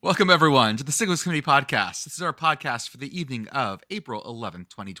Welcome, everyone, to the Signals Committee Podcast. This is our podcast for the evening of April 11th,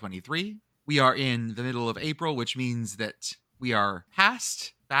 2023. We are in the middle of April, which means that we are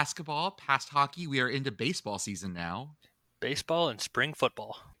past basketball, past hockey. We are into baseball season now. Baseball and spring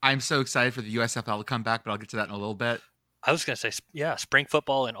football. I'm so excited for the USFL to come back, but I'll get to that in a little bit. I was going to say, yeah, spring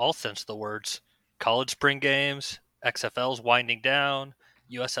football in all sense of the words. College spring games, XFL's winding down,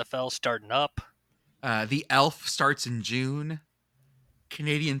 USFL starting up. The ELF starts in June.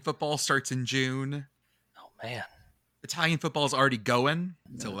 Canadian football starts in June. Oh, man. Italian football is already going.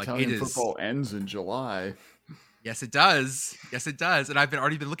 So, Italian football ends in July. Yes, it does. Yes, it does. And I've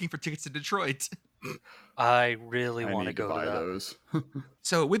already been looking for tickets to Detroit. I really want to go buy to that. those.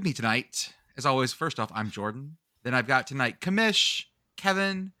 So with me tonight, as always, first off, I'm Jordan. Then I've got tonight Commish,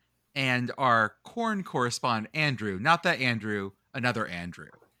 Kevin, and our corn correspondent, Andrew. Not that Andrew, another Andrew.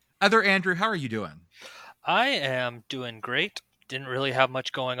 Other Andrew, how are you doing? I am doing great. Didn't really have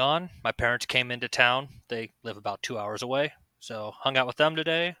much going on. My parents came into town. They live about 2 hours away. So hung out with them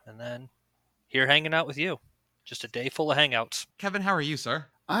today and then here hanging out with you. Just a day full of hangouts. Kevin, how are you, sir?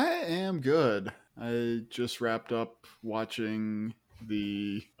 I am good. I just wrapped up watching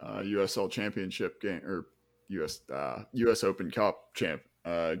the USL Championship game, or US Open Cup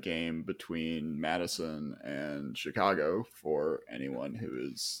game between Madison and Chicago. For anyone who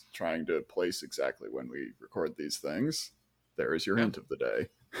is trying to place exactly when we record these things, there is your hint of the day.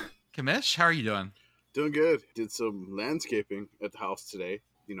 Commish, how are you doing? Doing good. Did some landscaping at the house today.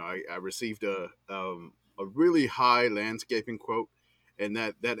 You know, I received a really high landscaping quote, and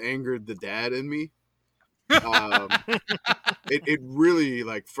that angered the dad in me. It really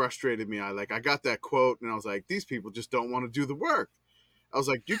frustrated me. I got that quote and I was like, these people just don't want to do the work. I was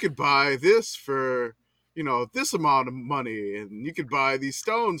like, you could buy this for, this amount of money, and you could buy these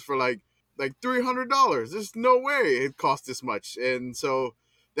stones for like $300. There's no way it costs this much. And so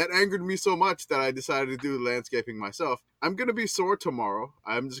that angered me so much that I decided to do landscaping myself. I'm going to be sore tomorrow.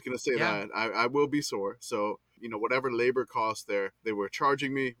 I'm just going to say that. I will be sore. So, whatever labor costs they were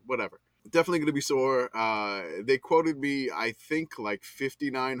charging me, whatever. Definitely going to be sore. They quoted me, I think, like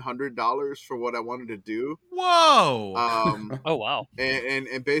 $5,900 for what I wanted to do. Whoa! Oh, wow.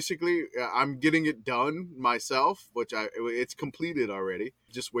 And basically, I'm getting it done myself, which it's completed already.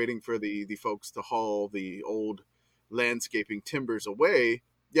 Just waiting for the folks to haul the old landscaping timbers away.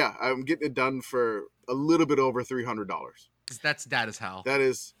 Yeah, I'm getting it done for a little bit over $300. That's dad as hell. That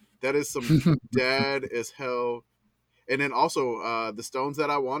is some dad as hell. And then also the stones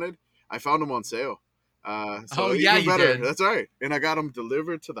that I wanted, I found them on sale. So yeah, even better. You did. That's right. And I got them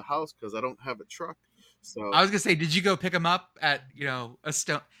delivered to the house because I don't have a truck. So I was gonna say, did you go pick them up at a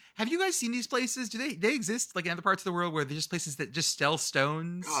stone? Have you guys seen these places? Do they exist like in other parts of the world where they're just places that just sell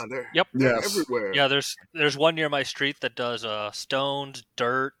stones? God, they're Yes. everywhere. Yeah, there's one near my street that does stones,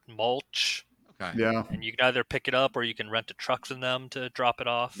 dirt, mulch. Okay. Yeah. And you can either pick it up or you can rent a truck from them to drop it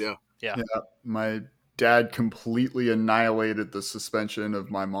off. Yeah. My dad completely annihilated the suspension of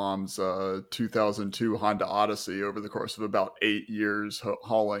my mom's 2002 Honda Odyssey over the course of about 8 years,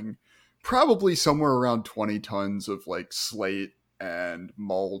 hauling probably somewhere around 20 tons of slate and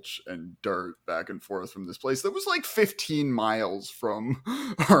mulch and dirt back and forth from this place that was 15 miles from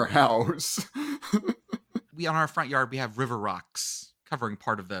our house. We on our front yard, we have river rocks covering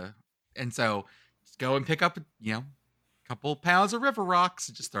part of and so just go and pick up, a couple pounds of river rocks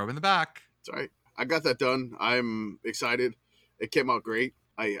and just throw them in the back. That's right. I got that done. I'm excited. It came out great.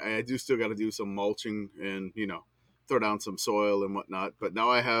 I do still got to do some mulching and, throw down some soil and whatnot. But now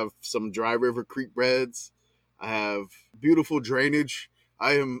I have some dry river creek beds. I have beautiful drainage.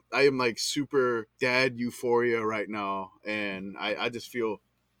 I am like super dad euphoria right now. And I just feel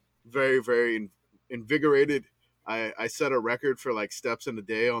very, very invigorated. I set a record for steps in a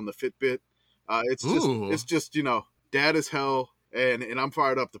day on the Fitbit. It's just, dad as hell. And I'm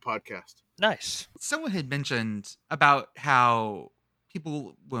fired up to podcast. Nice. Someone had mentioned about how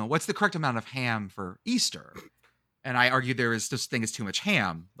what's the correct amount of ham for Easter? And I argue there is this thing as too much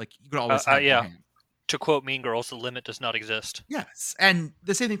ham. You could always have more ham. To quote Mean Girls, the limit does not exist. Yes. And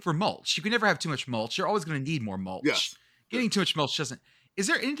the same thing for mulch. You can never have too much mulch. You're always going to need more mulch. Yes. Getting too much mulch doesn't. Is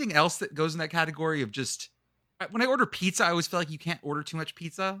there anything else that goes in that category of just when I order pizza, I always feel like you can't order too much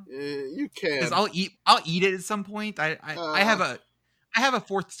pizza. You can. Because I'll eat it at some point. I have a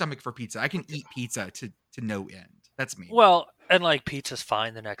fourth stomach for pizza. I can eat pizza to no end. That's me. Well, and pizza's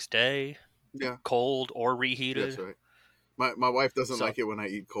fine the next day. Yeah. Cold or reheated. That's right. My wife doesn't like it when I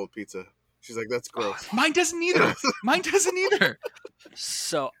eat cold pizza. She's like, that's gross. Mine doesn't either.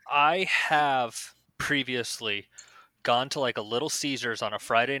 So I have previously gone to a Little Caesars on a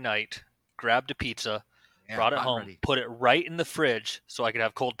Friday night, grabbed a pizza, Yeah, brought it hot and home, ready. put it right in the fridge so I could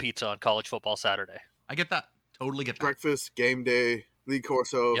have cold pizza on college football Saturday. I get that. Totally get that. Breakfast, game day, Lee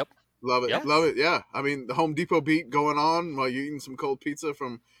Corso. Yep. Love it. Yep. Love it. Yeah. I mean, the Home Depot beat going on while you're eating some cold pizza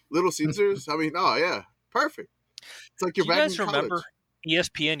from Little Caesars. I mean, oh, yeah. Perfect. It's like you're Do you back guys in college. remember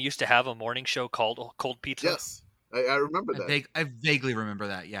ESPN used to have a morning show called Cold Pizza? Yes. I remember that. I vaguely remember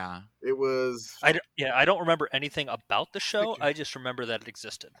that, yeah. It was... I don't remember anything about the show. I just remember that it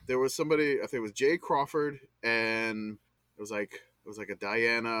existed. There was somebody, I think it was Jay Crawford, and it was like a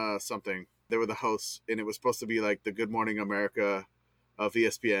Diana something. They were the hosts, and it was supposed to be like the Good Morning America of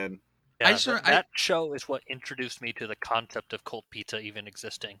ESPN. Yeah, that show is what introduced me to the concept of cold pizza even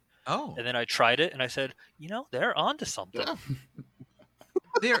existing. Oh. And then I tried it, and I said, they're onto something. Yeah.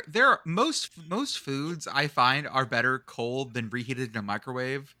 There are most foods I find are better cold than reheated in a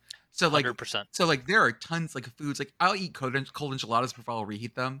microwave. So like 100%. So like there are tons like foods like I'll eat cold enchiladas before I'll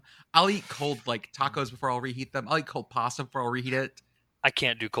reheat them. I'll eat cold like tacos before I'll reheat them. I'll eat cold pasta before I'll reheat it. I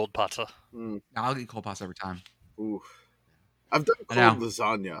can't do cold pizza. No, I'll eat cold pasta every time. Ooh. I've done cold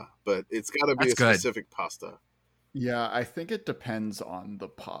lasagna, but it's got to be a specific pasta. Yeah, I think it depends on the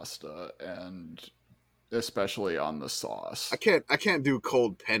pasta and especially on the sauce. I can't do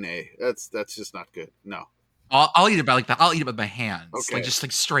cold penne. That's just not good. No. I'll eat it by I'll eat it with my hands, Okay. like just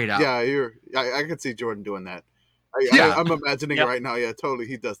like straight up. Yeah, I could see Jordan doing that. I'm imagining it right now. Yeah, totally.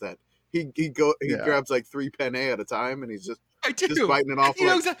 He does that. He grabs like 3 penne at a time, and he's just biting it off.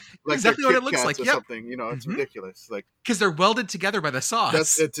 Exactly what it looks like. Or something. It's ridiculous. Like because they're welded together by the sauce.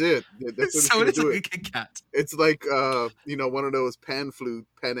 That's it. That's so it's like a Kit Kat. It's like one of those pan flute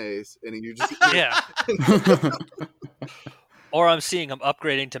pennes, and you just Or I'm seeing him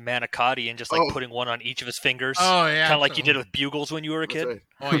upgrading to manicotti and just putting one on each of his fingers. Oh yeah, kind of like you did with bugles when you were a kid. Right.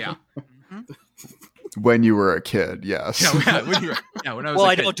 Oh yeah. When you were a kid, yes. When I was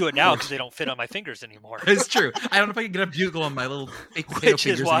I don't do it now because they don't fit on my fingers anymore. It's true. I don't know if I can get a bugle on my little fake potato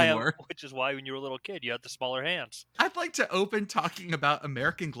fingers anymore. Which is why when you were a little kid, you had the smaller hands. I'd like to open talking about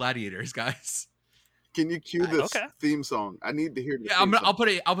American Gladiators, guys. Can you cue this theme song? I need to hear this. Yeah, I'll put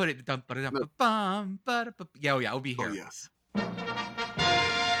it. Yeah, we'll be here. Oh yes.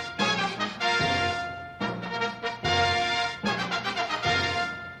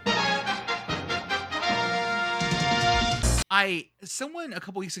 Someone a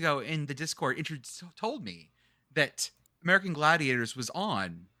couple weeks ago in the Discord told me that American Gladiators was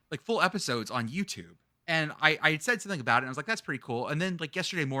on like full episodes on YouTube. And I had said something about it. And I was like, that's pretty cool. And then like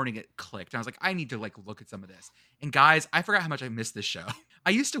yesterday morning it clicked. And I was like, I need to like look at some of this. And guys, I forgot how much I missed this show. I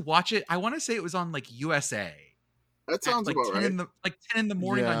used to watch it. I want to say it was on like USA. That sounds like about 10 right. 10 in the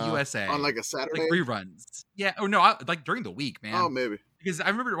morning on USA. On like a Saturday? Like reruns. Yeah. Oh no, like during the week, man. Oh, maybe. Because I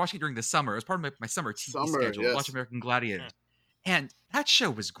remember watching it during the summer. It was part of my summer TV schedule. Yes. Watch American Gladiators. And that show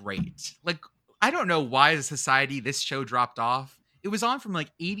was great. Like, I don't know why as a society this show dropped off. It was on from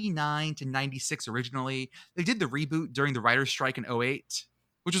like 89 to 96 originally. They did the reboot during the writer's strike in 08,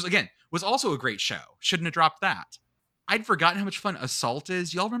 which was also a great show. Shouldn't have dropped that. I'd forgotten how much fun Assault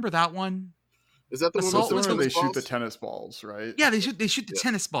is. Y'all remember that one? Is that the Assault one where they shoot the tennis balls, right? Yeah, they shoot the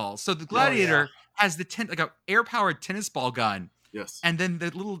tennis balls. So the Gladiator has like a air-powered tennis ball gun. Yes. And then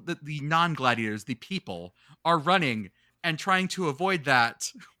the non-gladiators, the people, are running and trying to avoid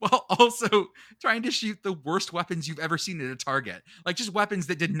that while also trying to shoot the worst weapons you've ever seen at a target. Like just weapons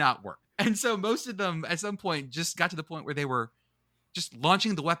that did not work. And so most of them at some point just got to the point where they were just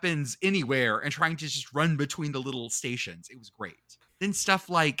launching the weapons anywhere and trying to just run between the little stations. It was great. Then stuff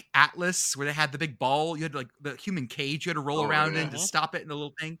like Atlas, where they had the big ball, you had like the human cage you had to roll around in to stop it in a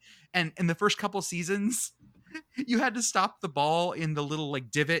little thing. And in the first couple seasons, you had to stop the ball in the little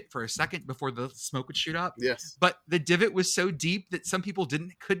like divot for a second before the smoke would shoot up. Yes. But the divot was so deep that some people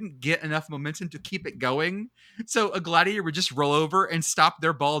couldn't get enough momentum to keep it going. So a gladiator would just roll over and stop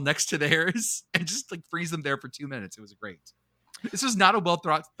their ball next to theirs and just like freeze them there for 2 minutes. It was great. This was not a well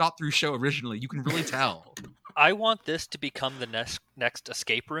thought through show originally. You can really tell. I want this to become the next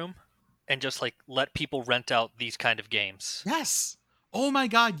escape room and just like let people rent out these kind of games. Yes. Oh my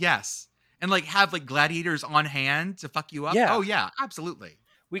God. Yes. And like have like gladiators on hand to fuck you up. Yeah. Oh yeah, absolutely.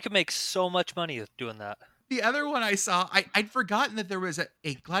 We could make so much money doing that. The other one I saw, I'd forgotten that there was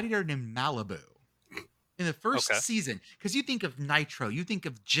a gladiator named Malibu in the first season. Because you think of Nitro, you think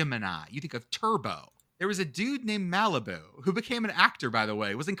of Gemini, you think of Turbo. There was a dude named Malibu who became an actor, by the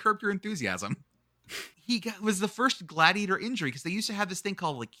way, was in Curb Your Enthusiasm. He was the first gladiator injury because they used to have this thing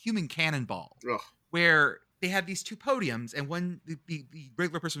called like human cannonball, where they had these two podiums, and the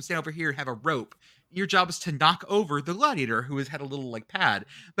regular person would stand over here and have a rope. Your job was to knock over the gladiator who had a little like pad.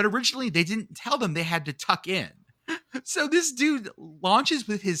 But originally they didn't tell them they had to tuck in. So this dude launches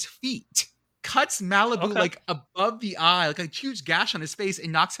with his feet, cuts Malibu Okay. like above the eye, like a huge gash on his face,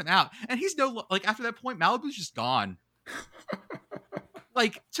 and knocks him out. And he's like after that point, Malibu's just gone.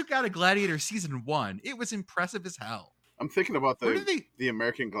 Like took out a Gladiator season 1. It was impressive as hell. I'm thinking about Where did they? the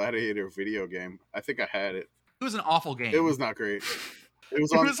American Gladiator video game. I think I had it. It was an awful game. It was not great. It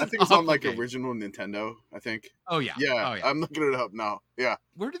was It on. was I an think it was on awful like game. original Nintendo. I think. Oh yeah. Yeah, Oh yeah. I'm looking it up now. Yeah.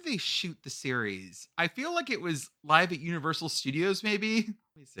 Where did they shoot the series? I feel like it was live at Universal Studios, maybe.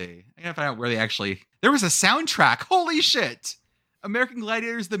 Let me see. I gotta find out where they actually. There was a soundtrack. Holy shit! American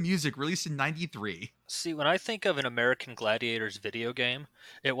Gladiators: The Music, released in '93. See, when I think of an American Gladiators video game,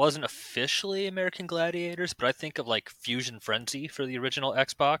 it wasn't officially American Gladiators, but I think of like Fusion Frenzy for the original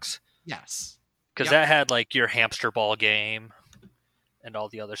Xbox, Yes. because Yep. that had like your hamster ball game and all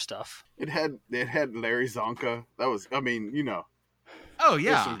the other stuff. It had Larry Zonka. That was. I mean, you know. Oh There's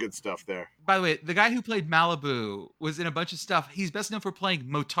yeah. some good stuff there. By the way, the guy who played Malibu was in a bunch of stuff. He's best known for playing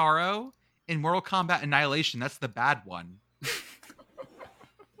Motaro in Mortal Kombat Annihilation. That's the bad one.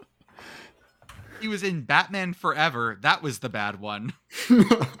 He was in Batman Forever. That was the bad one.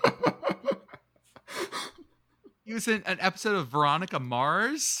 He was in an episode of Veronica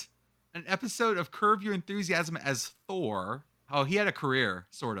Mars, an episode of Curb Your Enthusiasm as Thor. Oh, he had a career,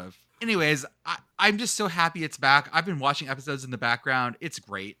 sort of. Anyways, I'm just so happy it's back. I've been watching episodes in the background. It's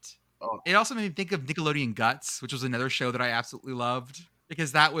great. Oh. It also made me think of Nickelodeon Guts, which was another show that I absolutely loved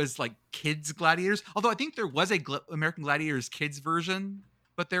because that was like kids gladiators. Although I think there was a American Gladiators kids version,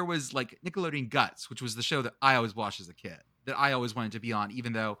 but there was like Nickelodeon Guts, which was the show that I always watched as a kid, that I always wanted to be on,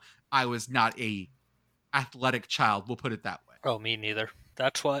 even though I was not a athletic child. We'll put it that way. Oh, me neither.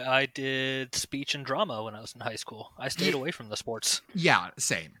 That's why I did speech and drama when I was in high school. I stayed away from the sports Yeah,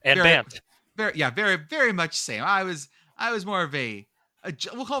 same. and very, band. very much same. I was more of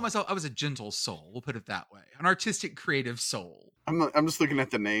we'll call myself. I was a gentle soul. We'll put it that way. An artistic, creative soul. I'm just looking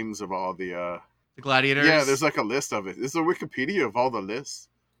at the names of all the. The Gladiators. Yeah, there's like a list of it. There's a Wikipedia of all the lists.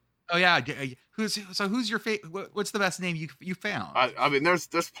 Oh yeah. Who's your favorite? What's the best name you found? I mean, there's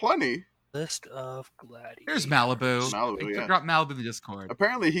plenty. List of Gladiators. Here's Malibu. Malibu, yeah. Drop Malibu in the Discord.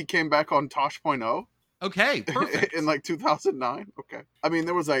 Apparently, he came back on Tosh.0. Okay, perfect. In like 2009. Okay. I mean,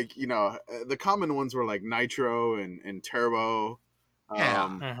 there was like, you know, the common ones were like Nitro and Turbo.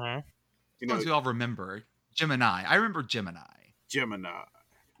 Yeah. You know, Ones we all remember. Gemini. I remember Gemini. Gemini.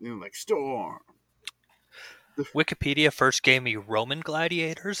 You know, like Storm. Wikipedia first gave me Roman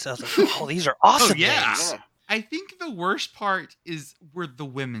gladiators. I was like, oh, these are awesome yeah. names. Yeah. I think the worst part were the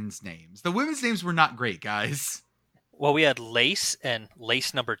women's names. The women's names were not great, guys. Well, we had Lace and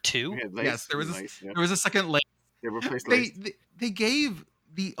Lace number 2. We had Lace, Yes, there was Lace, yeah. there was a second lane. They replaced Lace. They gave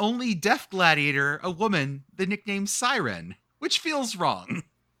the only deaf gladiator, a woman, the nickname Siren, which feels wrong.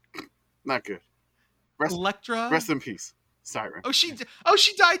 Not good. Electra. Rest in peace, Siren. Oh, she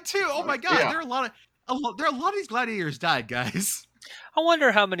died too. Oh my god, Yeah. there are a lot of these gladiators died, guys. I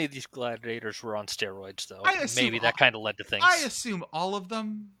wonder how many of these gladiators were on steroids, though. I assume Maybe that kind of led to things. I assume all of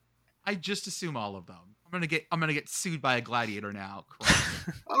them. I just assume all of them. I'm gonna get sued by a gladiator now.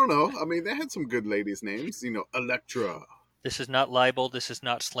 I don't know. I mean, they had some good ladies' names. You know, Electra. This is not libel. This is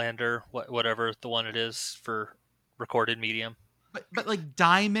not slander. Whatever the one it is for recorded medium. But like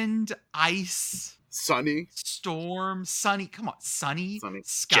Diamond, Ice, Sunny. Storm, Sunny. Come on, Sunny, Sunny.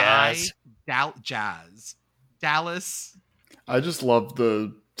 Sky, Jazz. Jazz, Dallas. I just love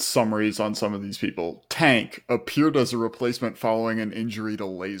the summaries on some of these people. Tank appeared as a replacement following an injury to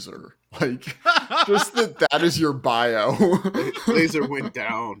Laser. Like, just that is your bio. Laser went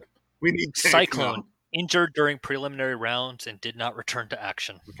down. We need Tank Cyclone now. injured during preliminary rounds and did not return to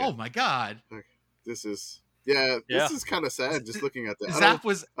action. Okay. Oh my god. This is Yeah. This is kind of sad just looking at that. Zap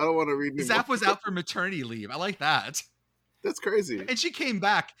was I don't want to read anymore. Zap was out for maternity leave. I like that. That's crazy. And she came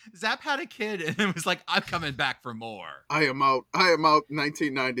back. Zap had a kid and it was like, I'm coming back for more. I am out.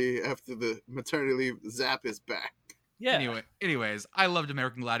 1990 after the maternity leave. Zap is back. Yeah. Anyways, I loved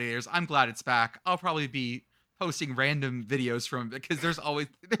American Gladiators. I'm glad it's back. I'll probably be posting random videos from it because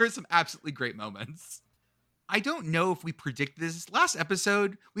there's some absolutely great moments. I don't know if we predicted this. Last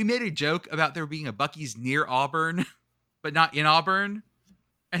episode, we made a joke about there being a Buc-ee's near Auburn, but not in Auburn.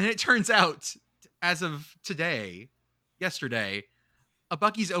 And it turns out, as of yesterday, a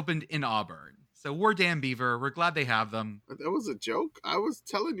Buc-ee's opened in Auburn. So we're Dan Beaver. We're glad they have them. That was a joke. I was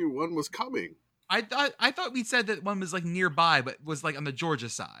telling you one was coming. I thought we said that one was like nearby, but was like on the Georgia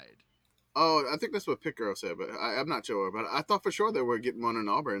side. Oh, I think that's what Pit Girl said, but I'm not sure. But I thought for sure they were getting one in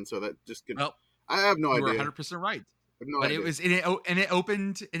Auburn, so that just could. Well, I have no you were idea. 100% right. I have no But idea. it was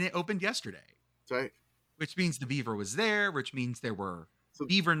it opened yesterday, That's right. which means the Beaver was there, which means there were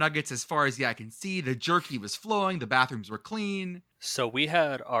beaver nuggets as far as the eye can see. The jerky was flowing. The bathrooms were clean. So we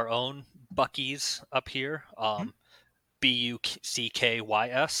had our own Buc-ee's up here, Bucky's.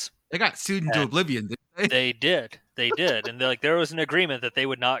 They got sued into And oblivion, didn't they? They did, and there was an agreement that they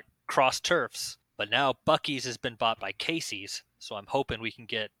would not cross turfs. But now Buc-ee's has been bought by Casey's, so I'm hoping we can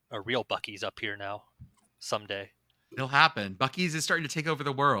get a real Buc-ee's up here now, someday. It'll happen. Buc-ee's is starting to take over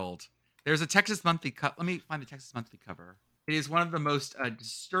the world. There's a Texas Monthly Let me find the Texas Monthly cover. It is one of the most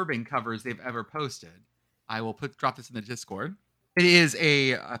disturbing covers they've ever posted. I will drop this in the Discord. It is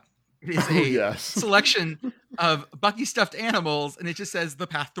a yes. selection of Buc-ee stuffed animals, and it just says "The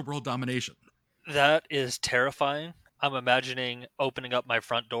Path to World Domination." That is terrifying. I'm imagining opening up my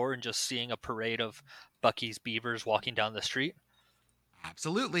front door and just seeing a parade of Buc-ee's beavers walking down the street.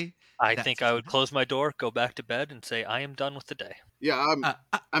 Absolutely. I think I would close my door, go back to bed, and say, I am done with the day. Yeah,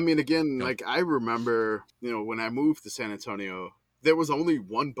 I mean, again, like I remember, when I moved to San Antonio, there was only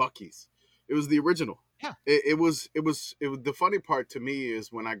one Buc-ee's. It was the original. Yeah. It was the funny part to me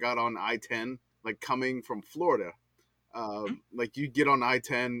is when I got on I-10, like coming from Florida, like you get on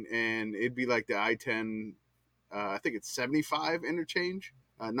I-10 and it'd be like the I-10, I think it's 75 interchange,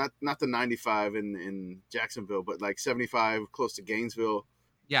 not the 95 in Jacksonville, but like 75 close to Gainesville.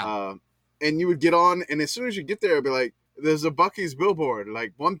 Yeah. And you would get on, and as soon as you get there, it'd be like, there's a Buc-ee's billboard,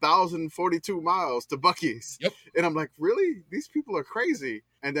 like 1,042 miles to Buc-ee's. Yep. And I'm like, really? These people are crazy.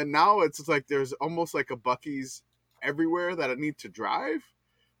 And then now it's like there's almost like a Buc-ee's everywhere that I need to drive.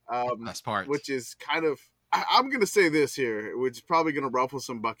 Best part. Which is kind of, I'm going to say this here, which is probably going to ruffle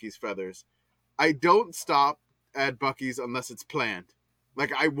some Buc-ee's feathers. I don't stop at Buc-ee's unless it's planned.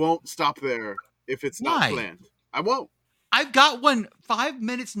 Like, I won't stop there if it's not planned. I won't. I've got one 5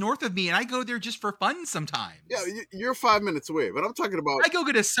 minutes north of me, and I go there just for fun sometimes. Yeah, you're 5 minutes away, but I'm talking about. I go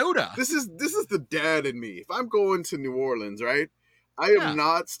get a soda. This is the dad in me. If I'm going to New Orleans, right, I am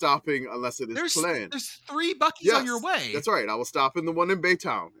not stopping unless it is planned. There's 3 Buc-ee's on your way. That's right. I will stop in the one in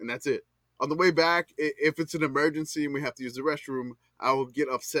Baytown, and that's it. On the way back, if it's an emergency and we have to use the restroom, I will get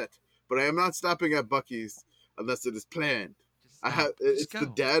upset. But I am not stopping at Buc-ee's unless it is planned. It's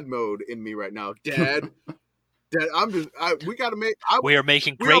the dad mode in me right now. Dad. We got to make. We are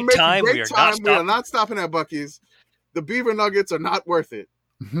making great time. We are not stopping at Buc-ee's. The beaver nuggets are not worth it.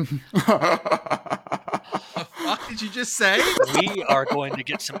 The fuck did you just say? We are going to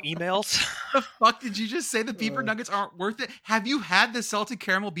get some emails. The fuck did you just say? The beaver nuggets aren't worth it? Have you had the salted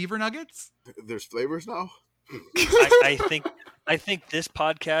caramel beaver nuggets? There's flavors now. I think this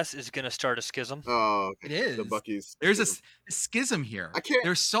podcast is going to start a schism. Oh, it is. The Buc-ee's. There's a schism here.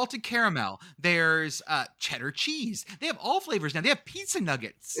 There's salted caramel. There's cheddar cheese. They have all flavors now. They have pizza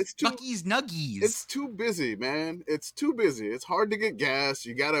nuggets. Buc-ee's Nuggies. It's too busy, man. It's too busy. It's hard to get gas.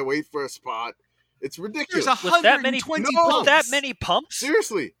 You got to wait for a spot. It's ridiculous. There's 120 pumps. That many pumps?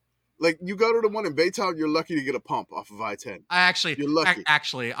 Seriously. Like, you go to the one in Baytown, you're lucky to get a pump off of I-10. You're lucky.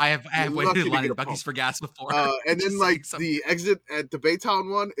 I have waited in line at Buc-ee's for gas before. And then, like, the exit at the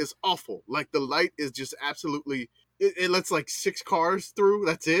Baytown one is awful. Like, the light is just absolutely... It lets, like, 6 cars through.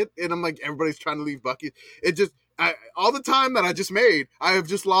 That's it. And I'm like, everybody's trying to leave Buc-ee's. It just... all the time that I just made, I have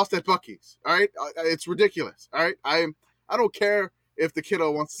just lost at Buc-ee's. All right? It's ridiculous. All right? I don't care if the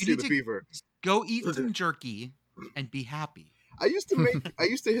kiddo wants to see the beaver. Go eat some jerky and be happy. I used to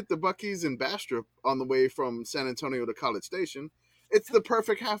hit the Buc-ee's in Bastrop on the way from San Antonio to College Station. It's the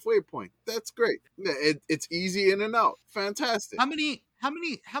perfect halfway point. That's great. It's easy in and out. Fantastic. How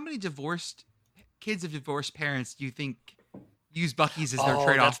many divorced kids of divorced parents do you think use Buc-ee's as their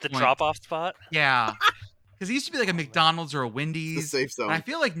trade-off? That's the drop-off spot? Yeah. Because it used to be like a McDonald's or a Wendy's. The safe zone. And I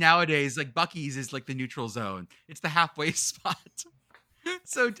feel like nowadays, like Buc-ee's is like the neutral zone. It's the halfway spot.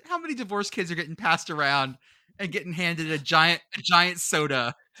 So how many divorced kids are getting passed around and getting handed a giant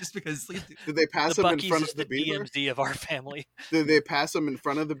soda just because? Did they pass them in front of the beaver? The DMZ of our family. Did they pass them in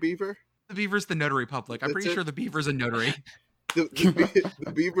front of the beaver? The beaver's the notary public. I'm pretty sure the beaver's a notary.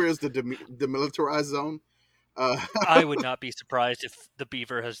 The beaver is the demilitarized zone. I would not be surprised if the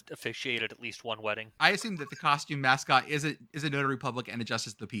beaver has officiated at least one wedding. I assume that the costume mascot is a notary public and a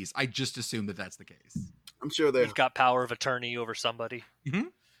justice of the peace. I just assume that that's the case. I'm sure they've got power of attorney over somebody. Mm-hmm.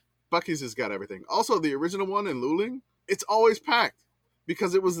 Buc-ee's has got everything. Also, the original one in Luling, it's always packed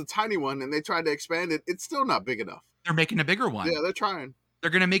because it was the tiny one and they tried to expand it. It's still not big enough. They're making a bigger one. Yeah, they're trying.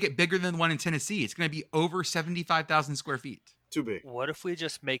 They're going to make it bigger than the one in Tennessee. It's going to be over 75,000 square feet. Too big. What if we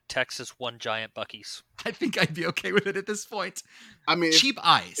just make Texas one giant Buc-ee's? I think I'd be okay with it at this point. I mean, cheap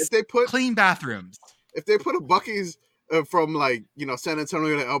ice. If they put clean bathrooms. If they put a Buc-ee's from San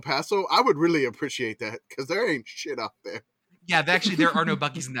Antonio to El Paso, I would really appreciate that because there ain't shit out there. Yeah, there are no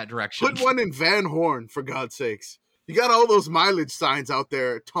Buc-ee's in that direction. Put one in Van Horn, for God's sakes. You got all those mileage signs out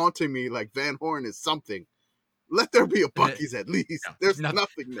there taunting me like Van Horn is something. Let there be a Buc-ee's at least. No, There's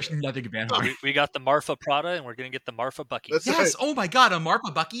nothing there. There's nothing Van Horn. We got the Marfa Prada, and we're going to get the Marfa Buc-ee. That's Yes. right. Oh my God, a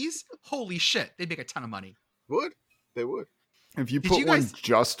Marfa Buc-ee's? Holy shit. They'd make a ton of money. Would? They would. If you Did put you guys- one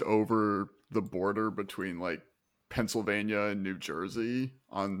just over the border between like Pennsylvania and New Jersey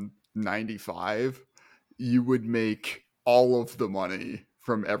on 95, you would make all of the money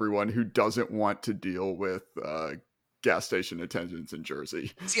from everyone who doesn't want to deal with gas station attendants in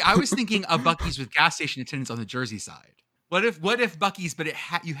Jersey. See, I was thinking of Buc-ee's with gas station attendants on the Jersey side. What if Buc-ee's, but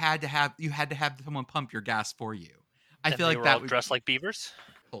you had to have someone pump your gas for you? I And feel they like were that all would dressed like beavers.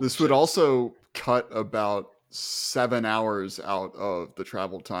 Holy This shit. would also cut about 7 hours out of the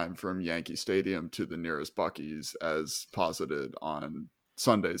travel time from Yankee Stadium to the nearest Buc-ee's, as posited on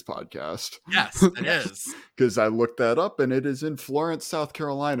Sunday's podcast. Yes, it is. Because I looked that up, and it is in Florence, South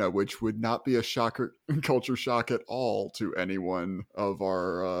Carolina, which would not be a culture shock at all to anyone of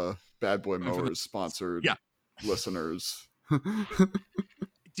our Bad Boy Mowers sponsored listeners.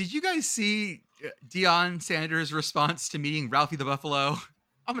 Did you guys see Deion Sanders' response to meeting Ralphie the Buffalo?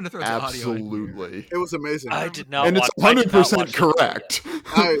 I'm going to throw the audio in. Absolutely. It was amazing. I did not And it's watch, I did not 100% watch the video correct. yet.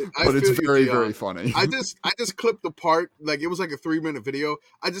 I But it's feel you, very, Dion. very funny. I just clipped the part, like it was like a 3-minute video.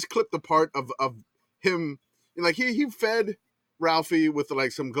 I just clipped the part of him, like he fed Ralphie with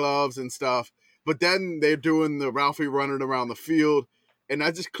like some gloves and stuff, but then they're doing the Ralphie running around the field, and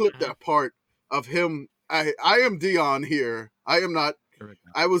I just clipped that part of him. I am Dion here. I am not.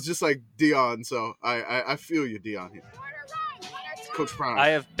 I was just like Dion, so I feel you, Dion here. Coach Prime. I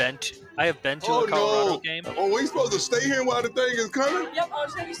have been to a Colorado game. Oh, we supposed to stay here while the thing is coming? Yep, I'll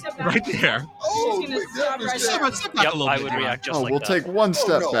just take you step back. Right there. Oh, She's gonna stop right there. Step back Yep, a little I bit, would Deion. react just like we'll that. take one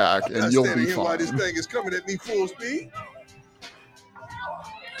step back, I'm and not you'll standing be here while this fine. thing is coming at me full speed.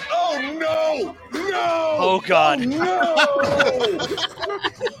 Oh no! No! Oh God! No!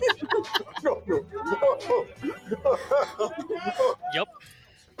 No! Yep.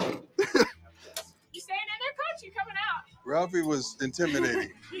 You staying in there, coach? You coming out? Ralphie was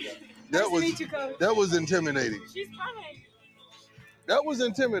intimidating. Nice to meet you, coach. That was intimidating. She's coming. That was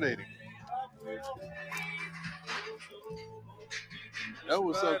intimidating. That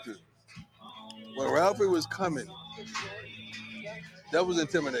was something. When Ralphie was coming, that was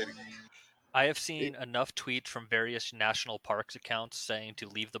intimidating. I have seen enough tweets from various national parks accounts saying to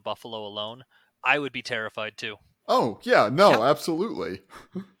leave the buffalo alone. I would be terrified too. Oh, yeah, no, absolutely.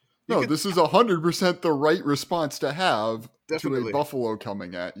 No, this is 100% the right response to have to Definitely. a buffalo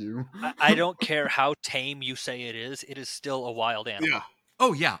coming at you. I don't care how tame you say it is still a wild animal. Yeah.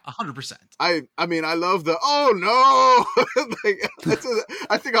 Oh, yeah, 100%. I mean, I love the oh no.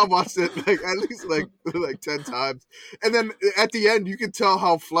 I think I watched it like at least like 10 times, and then at the end you can tell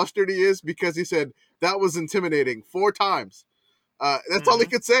how flustered he is because he said that was intimidating 4 times. That's all he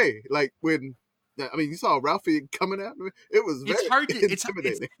could say. Like when I mean, you saw Ralphie coming at me. It was very It's hard to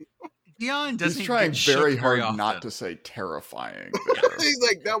intimidating. Deion doesn't He's trying get shook very hard often. not to say terrifying. there. He's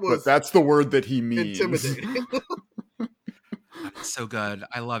like that But was that's the word that he means. intimidating. So good.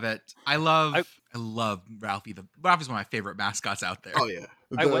 I love it. I love Ralphie. Ralphie's one of my favorite mascots out there. Oh yeah.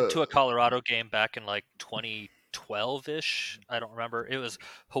 I went to a Colorado game back in like 2012-ish. I don't remember. It was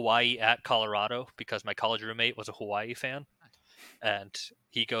Hawaii at Colorado because my college roommate was a Hawaii fan. And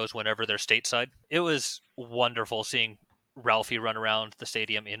he goes whenever they're stateside. It was wonderful seeing Ralphie run around the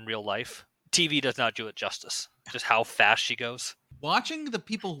stadium in real life. TV does not do it justice. Just how fast she goes. Watching the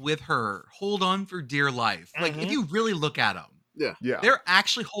people with her hold on for dear life. Like, if you really look at them, Yeah. they're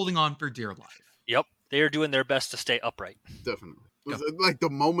actually holding on for dear life. Yep. They are doing their best to stay upright. Definitely. It was like the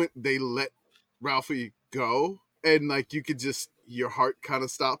moment they let Ralphie go, and like you could just your heart kind of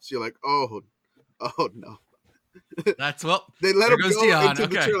stops. You're like, oh no. That's well. They let there him goes go Deion. into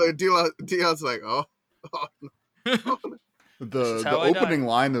the Okay. trailer. Dion's like, oh no. The how I opening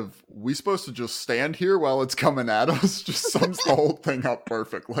line of "we supposed to just stand here while it's coming at us" just sums the whole thing up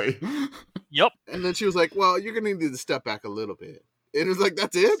perfectly. Yep. And then she was like, well, you're gonna need to step back a little bit. And it was like,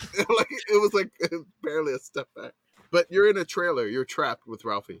 that's it. Like it was like barely a step back. But you're in a trailer. You're trapped with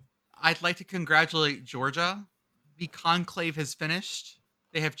Ralphie. I'd like to congratulate Georgia. The conclave has finished.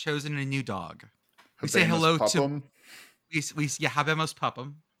 They have chosen a new dog. We say hello to Pupham. we Habemos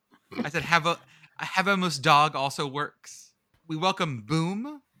Pupham. I said Habemos dog also works. We welcome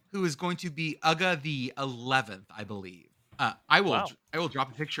Boom, who is going to be Uga the 11th, I believe. I will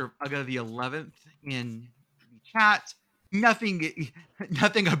drop a picture of Uga the 11th in the chat.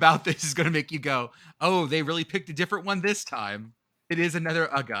 Nothing about this is going to make you go, oh, they really picked a different one this time. It is another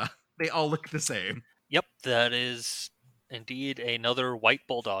Uga. They all look the same. Yep. That is indeed another white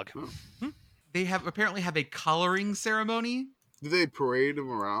bulldog. they apparently have a coloring ceremony. Do they parade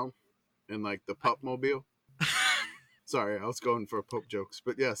him around in like the pup mobile? Sorry, I was going for Pope jokes,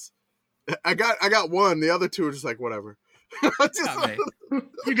 but yes, I got one. The other two are just like whatever.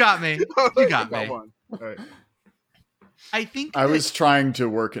 You got me. You got me. One. All right. I think I was trying to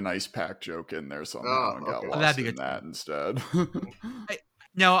work an ice pack joke in there somehow and got okay. lost That'd be in good. that instead.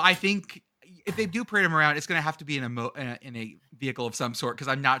 No, I think if they do parade him around, it's going to have to be in a vehicle of some sort, because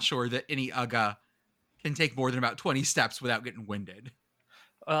I'm not sure that any UGA can take more than about 20 steps without getting winded.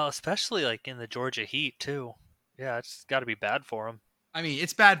 Well, especially like in the Georgia heat too. Yeah, it's got to be bad for him. I mean,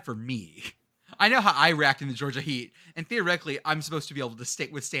 it's bad for me. I know how I react in the Georgia heat, and theoretically, I'm supposed to be able to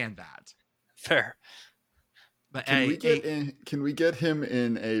withstand that. Fair. But Can we get him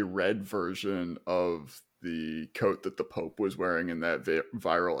in a red version of the coat that the Pope was wearing in that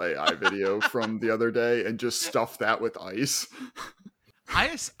viral AI video from the other day, and just stuff that with ice?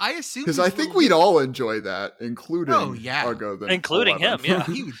 I assume, because I think we'd all enjoy that, including Ugo, including 11. him. Yeah,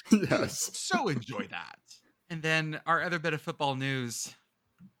 he would so enjoy that. And then our other bit of football news: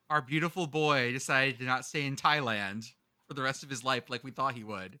 our beautiful boy decided to not stay in Thailand for the rest of his life like we thought he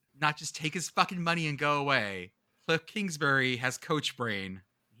would. Not just take his fucking money and go away. Kliff Kingsbury has coach brain.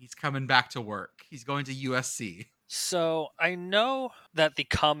 He's coming back to work. He's going to USC. So I know that the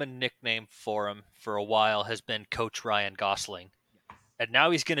common nickname for him for a while has been Coach Ryan Gosling. And now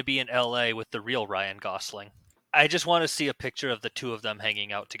he's going to be in LA with the real Ryan Gosling. I just want to see a picture of the two of them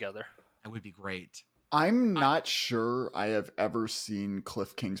hanging out together. That would be great. I'm not sure I have ever seen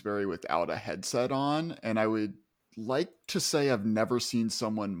Kliff Kingsbury without a headset on, and I would like to say I've never seen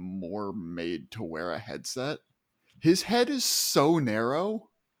someone more made to wear a headset. His head is so narrow,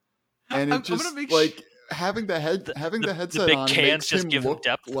 and it just like having the headset big on cans makes just him give him look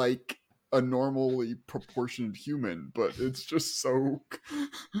depth. like a normally proportioned human, but it's just so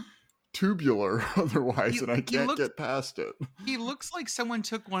tubular otherwise, and I can't get past it. He looks like someone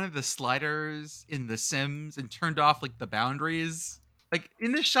took one of the sliders in The Sims and turned off like the boundaries. Like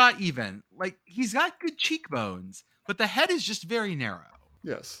in this shot, even like he's got good cheekbones, but the head is just very narrow.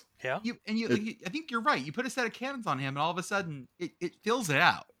 Yes. Yeah. I think you're right. You put a set of cannons on him, and all of a sudden, it fills it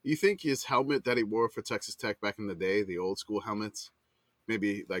out. You think his helmet that he wore for Texas Tech back in the day, the old school helmets,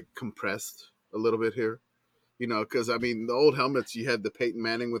 maybe like compressed a little bit here? You know, because I mean, the old helmets, you had the Peyton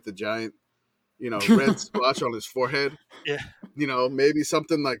Manning with the giant, red splotch on his forehead. Yeah. You know, maybe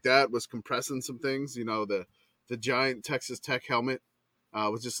something like that was compressing some things. You know, the giant Texas Tech helmet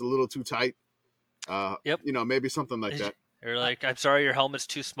was just a little too tight. Yep. You know, maybe something like that. You're like, I'm sorry, your helmet's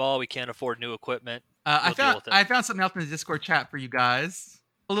too small. We can't afford new equipment. I found something else in the Discord chat for you guys.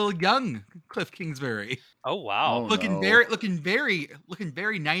 A little young Kliff Kingsbury. Oh wow, looking very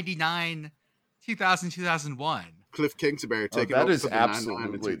 99, 2000, 2001. Kliff Kingsbury taking that over is for the absolutely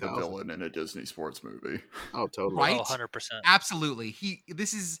 99 the villain in a Disney sports movie. Oh, totally. Right? 100%. Absolutely.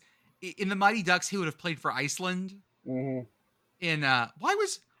 This is in the Mighty Ducks. He would have played for Iceland. Mm-hmm. In why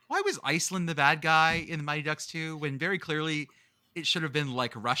was Iceland the bad guy in the Mighty Ducks 2 when very clearly it should have been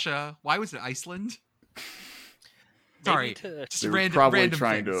like Russia? Why was it Iceland? Sorry, they were probably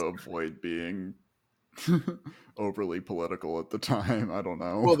trying to avoid being overly political at the time. I don't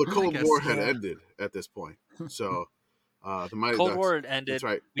know. Well, the Cold War had ended at this point, so the Mighty Cold Ducks, War had ended. That's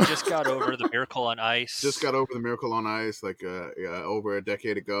right. We just got over the Miracle on Ice. Just got over the Miracle on Ice, like over a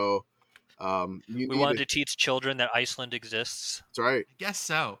decade ago. We wanted to teach children that Iceland exists. That's right. I guess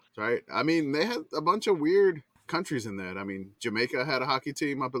so. That's right. I mean, they had a bunch of weird countries in that. I mean, Jamaica had a hockey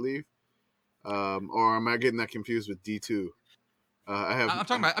team, I believe. Or am I getting that confused with D2? I'm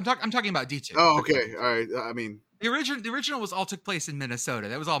talking about D2. Oh, okay. All right. I mean, the original was all took place in Minnesota.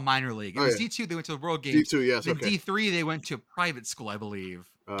 That was all minor league. It was D2. They went to the World Games. D2, yes. Then okay. D3, they went to private school, I believe.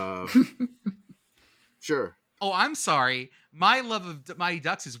 Sure. Oh, I'm sorry. My love of Mighty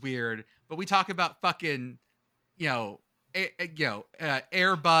Ducks is weird, but we talk about fucking, Air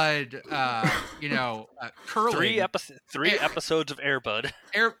Bud, curling. Three episodes of Air Bud.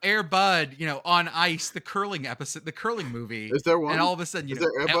 Air Bud, on ice, the curling episode, the curling movie. Is there one? And all of a sudden, is there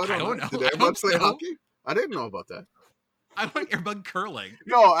Air Bud? I don't know. Did Air Bud play hockey? I didn't know about that. I went Air Bud curling.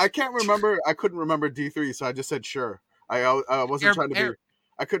 No, I can't remember. I couldn't remember D3, so I just said sure. I wasn't trying to be.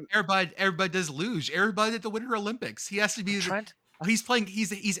 I couldn't. Air Bud does luge. Air Bud at the Winter Olympics. He has to be. He's playing.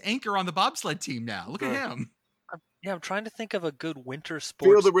 He's anchor on the bobsled team now. Look at him. I'm trying to think of a good winter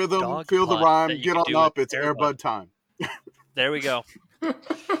sports. Feel the rhythm, feel the rhyme, get on up. It's Air Bud time. There we go.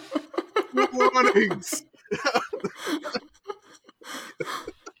 Warnings.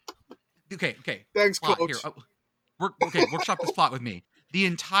 Okay. Thanks, plot. Coach. Here, workshop this plot with me. The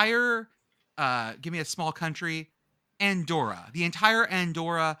entire, give me a small country, Andorra. The entire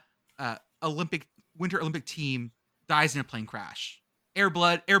Andorra Winter Olympic team dies in a plane crash.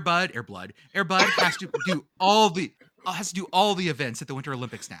 Airbud has to do all the events at the Winter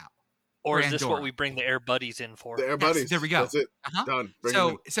Olympics now. Or for is this what Andorra. we bring the Air Buddies in for? The Air Yes, Buddies. there we go. That's it. Uh-huh. Done. Bring 'em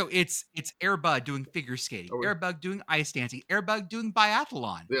in. So it's Airbud doing figure skating, Oh, Airbud doing ice dancing, Airbud doing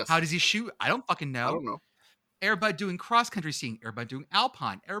biathlon. Yes. How does he shoot? I don't fucking know. I don't know. Airbud doing cross country skiing, Airbud doing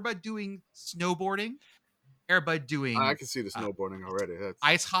alpine, Airbud doing snowboarding, Airbud doing I can see the snowboarding already. That's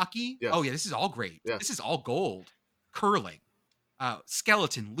ice hockey. Yes. Oh yeah, this is all great. Yes. This is all gold. Curling,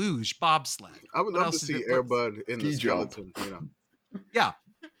 skeleton, luge, bobsled. I would What love to else is see it? Airbud in the Ski jump. skeleton. You know, Yeah,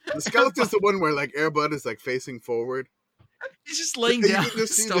 the skeleton's the one where like Airbud is like facing forward. he's just laying You down, can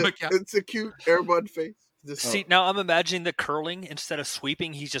just see stomach the, out. it's a cute Airbud face. Just See, now I'm imagining the curling, instead of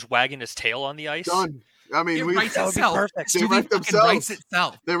sweeping, he's just wagging his tail on the ice. done. I mean, It we writes that would be itself. perfect. They Stewie write fucking themselves. writes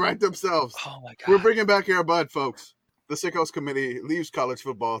itself. they write themselves. Oh my god. We're bringing back Airbud, folks. The Sickos Committee leaves college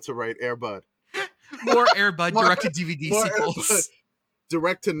football to write Airbud. More Airbud More- directed DVD more sequels. Airbud.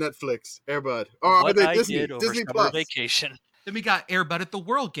 Direct to Netflix, Airbud. Or what are they I Disney? did over Disney summer Plus. vacation. Then we got Airbud at the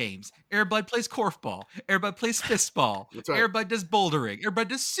World Games. Airbud plays korfball. Airbud plays fistball. That's right. Airbud does bouldering. Airbud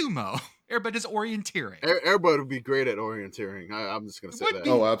does sumo. Airbud does orienteering. Airbud would be great at orienteering. I'm just gonna say Would that. be.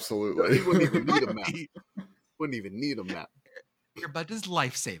 Oh, He absolutely. wouldn't even need a Would map. be. Wouldn't even need a map. Airbud does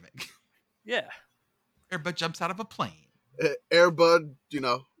life saving. Yeah. Airbud jumps out of a plane. Airbud, you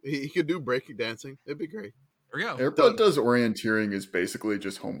know, he could do breaking dancing. It'd be great. There we go. Airbud does orienteering is basically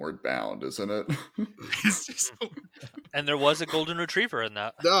just homeward bound, isn't it? It's just- And there was a golden retriever in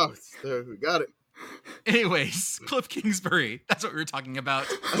that. No, there, we got it. Anyways, Kliff Kingsbury. That's what we were talking about.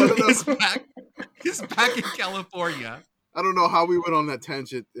 I don't know. He's back in California. I don't know how we went on that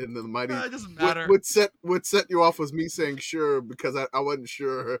tangent in the mighty. It doesn't matter. What set you off was me saying sure because I wasn't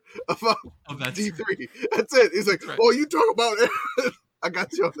sure about Oh, that's D3. That's it. He's like, That's right. oh, you talk about it. I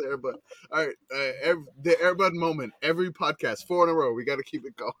got you on the Airbud. All right, the Airbud moment. Every podcast, 4 in a row. We got to keep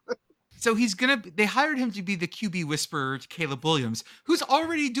it going. So they hired him to be the QB whisperer to Caleb Williams, who's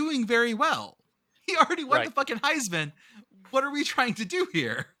already doing very well. He already won Right. the fucking Heisman. What are we trying to do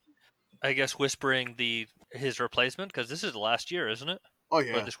here? I guess whispering his replacement, because this is the last year, isn't it? Oh Or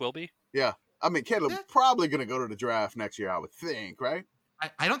yeah, this will be. yeah. I mean, Caleb's Yeah. probably gonna go to the draft next year. I would think, right?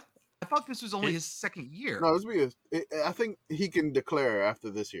 I thought this was only his second year. No, I think he can declare after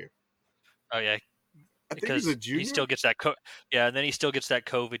this year. Oh yeah, I think because he's a junior. he still gets that. Yeah, and then he still gets that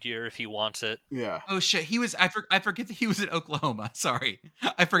COVID year if he wants it. Yeah, Oh shit, I forget that he was in Oklahoma. Sorry.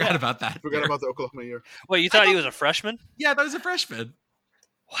 I forgot Yeah. about that. forgot year. about the Oklahoma year. Wait, you thought he was a freshman? Yeah, that was a freshman.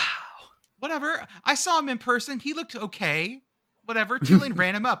 Wow. Whatever. I saw him in person. He looked okay. Whatever. Tulane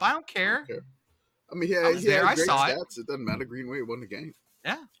ran him up. I don't care. I mean, I was there. I great saw it. stats. It doesn't matter. Green Wave won the game.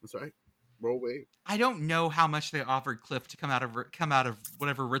 Yeah. That's right. Roll Wave. I don't know how much they offered Kliff to come out of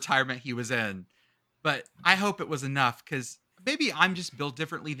whatever retirement he was in, but I hope it was enough because maybe I'm just built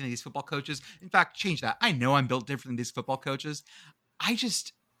differently than these football coaches. In fact, change that. I know I'm built different than these football coaches.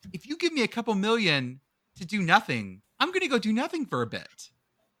 If you give me a couple million to do nothing, I'm going to go do nothing for a bit.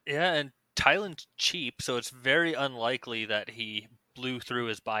 Yeah, and Tylen's cheap, so it's very unlikely that he blew through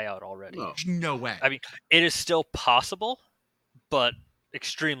his buyout already. No. There's no way. I mean, it is still possible, but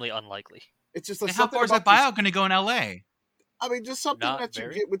extremely unlikely. It's just And like how something far is that about buyout going to go in LA? I mean, just something Not that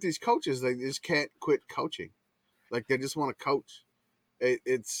very. you get with these coaches. They just can't quit coaching. Like they just want to coach.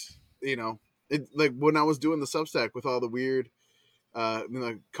 It's like when I was doing the Substack with all the weird,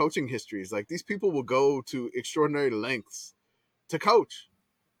 coaching histories. Like these people will go to extraordinary lengths to coach.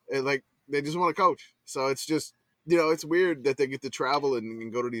 Like they just want to coach. So it's just it's weird that they get to travel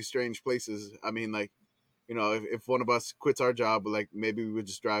and go to these strange places. I mean, like if one of us quits our job, like maybe we would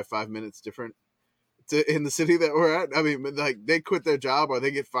just drive 5 minutes different in the city that we're at. I mean, like they quit their job or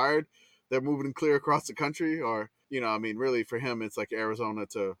they get fired, they're moving clear across the country, or I mean, really for him, it's like Arizona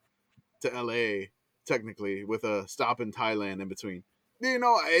to LA technically with a stop in Thailand in between.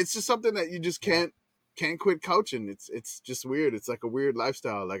 It's just something that you just can't quit coaching. It's just weird. It's like a weird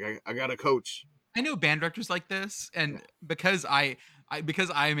lifestyle. Like I gotta coach. I know band directors like this, and because I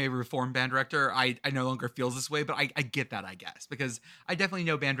am a reformed band director, I no longer feels this way, but I get that, I guess, because I definitely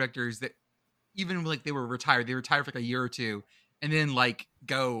know band directors that even like they retired for like a year or two, and then like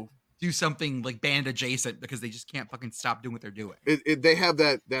go do something like band adjacent because they just can't fucking stop doing what they're doing. They have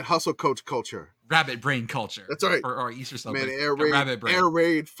that hustle coach culture, Rabbit brain culture. That's right. or Easter something. man. Air raid, rabbit brain. air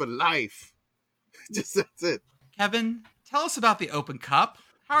raid for life. Just that's it. Kevin, tell us about the Open Cup.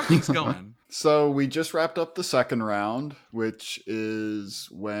 How are things going? So we just wrapped up the second round, which is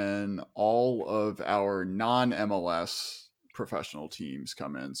when all of our non-MLS professional teams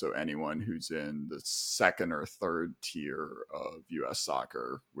come in. So anyone who's in the second or third tier of U.S.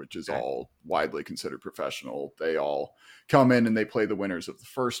 soccer, which is all widely considered professional, they all come in and they play the winners of the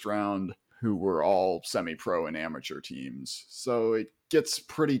first round, who were all semi-pro and amateur teams. So it gets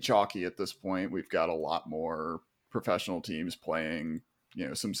pretty chalky at this point. We've got a lot more professional teams playing,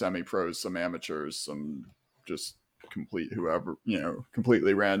 some semi-pros, some amateurs, some just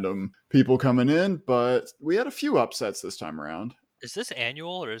completely random people coming in. But we had a few upsets this time around. Is this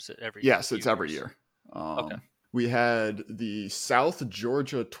annual or is it every Yes, year? it's every year. Okay. We had the South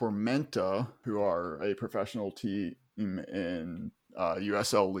Georgia Tormenta, who are a professional team in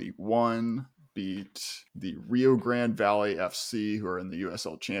USL League One, beat the Rio Grande Valley FC, who are in the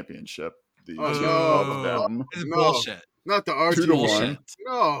USL Championship. The two of them. It's No. bullshit. Not the RGV. 2-1.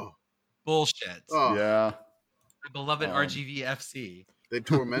 No. Bullshit. Oh, Yeah. My beloved RGV FC. They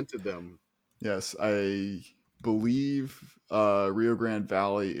tormented them. Yes, I believe Rio Grande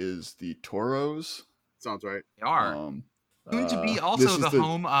Valley is the Toros. Sounds right. They are. Soon to be also the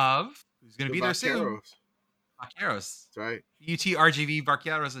home of, who's going to be there soon? Vaqueros. Vaqueros. That's right. UT RGV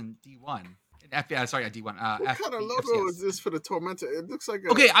Vaqueros in D1. D1. What kind of logo is this for the Tormenta? It looks like a...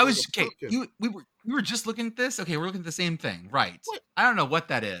 Okay, we we were just looking at this. Okay, we're looking at the same thing. Right. What? I don't know what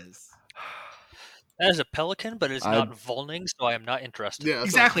that is. That is a pelican, but it's not Volning, so I am not interested. Yeah,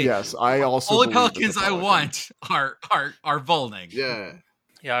 Exactly. Yes, I also Only believe it's a Pelicans I pelican. want are Volning. Yeah.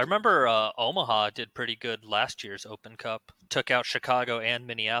 Yeah, I remember Omaha did pretty good last year's Open Cup. Took out Chicago and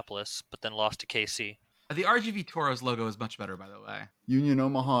Minneapolis, but then lost to KC. The RGV Toros logo is much better, by the way. Union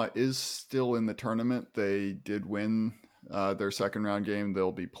Omaha is still in the tournament. They did win their second round game.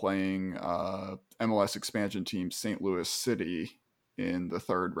 They'll be playing MLS expansion team St. Louis City in the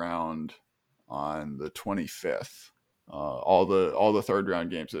third round on the 25th. All the third round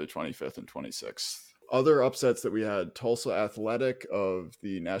games are the 25th and 26th. Other upsets that we had: Tulsa Athletic of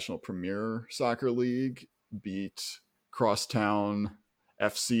the National Premier Soccer League beat Crosstown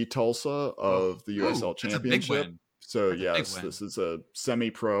FC Tulsa of the USL That's a big Championship. win. So That's a big yes, win. this is a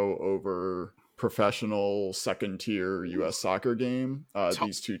semi-pro over professional second-tier U.S. soccer game.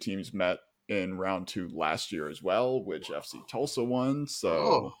 These two teams met in round 2 last year as well, which FC Tulsa won.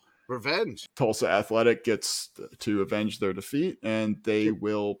 So revenge. Tulsa Athletic gets to avenge their defeat, and they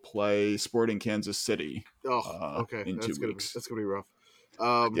will play Sporting Kansas City Okay. in 2 weeks. That's going to be rough.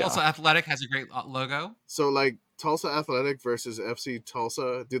 Yeah. Tulsa Athletic has a great logo. So, like, Tulsa Athletic versus FC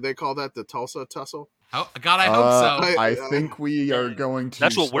Tulsa, do they call that the Tulsa Tussle? Oh, God, I hope so. I think we are going to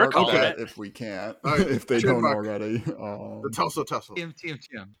That's what we're start calling that it. if we can't, All right, if they don't trademark. already. The Tulsa Tussle. TM.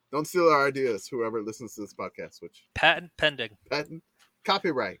 Don't steal our ideas, whoever listens to this podcast, which Patent pending. patent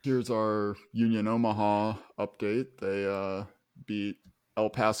copyright. Here's our Union Omaha update. They beat El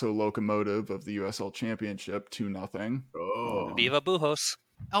Paso Locomotive of the USL Championship 2-0. Oh. Viva Bujos.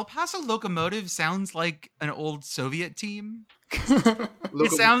 El Paso Locomotive sounds like an old Soviet team.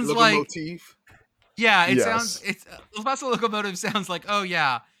 It sounds like- locomotive. Yeah, Yes. sounds. El Paso Locomotive sounds like, oh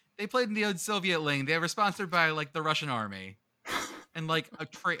yeah, they played in the old Soviet league. They were sponsored by like the Russian army, and like a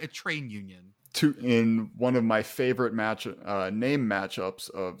train union. In one of my favorite name matchups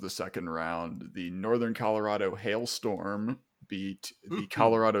of the second round, the Northern Colorado Hailstorm beat the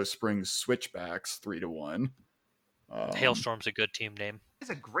Colorado Springs Switchbacks 3-1. Hailstorm's a good team name. It's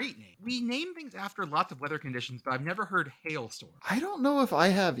a great name. We name things after lots of weather conditions, but I've never heard hailstorm. I don't know if I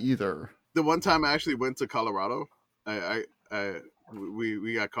have either. The one time I actually went to Colorado,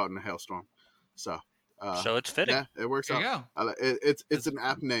 we got caught in a hailstorm. So So it's fitting. yeah, it works There you out. go. It's an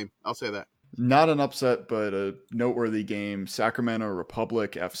apt name. I'll say that. Not an upset, but a noteworthy game. Sacramento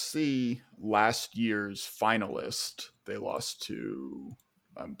Republic FC, last year's finalist. They lost to,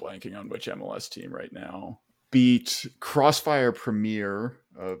 I'm blanking on which MLS team right now, beat Crossfire Premier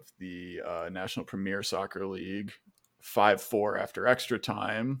of the National Premier Soccer League 5-4 after extra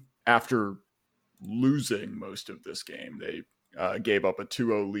time. After losing most of this game, they gave up a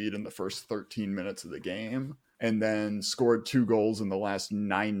 2-0 lead in the first 13 minutes of the game, and then scored 2 goals in the last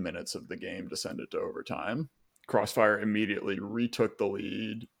 9 minutes of the game to send it to overtime. Crossfire immediately retook the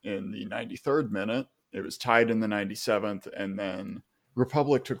lead in the 93rd minute. It was tied in the 97th, and then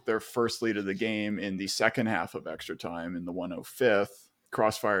Republic took their first lead of the game in the second half of extra time in the 105th.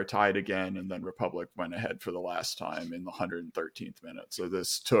 Crossfire tied again, and then Republic went ahead for the last time in the 113th minute. So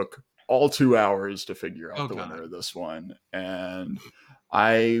this took all 2 hours to figure out the winner of this one. And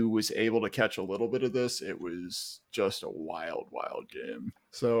I was able to catch a little bit of this. It was just a wild, wild game.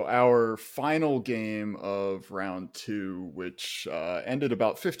 So our final game of round 2, which ended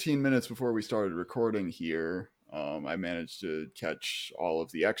about 15 minutes before we started recording here. I managed to catch all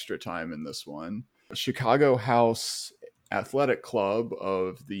of the extra time in this one. Chicago House athletic club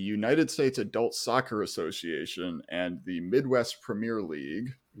of the United States Adult Soccer Association and the Midwest Premier League.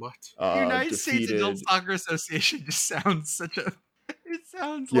 What? United States Adult Defeated. Soccer Association just sounds such a. It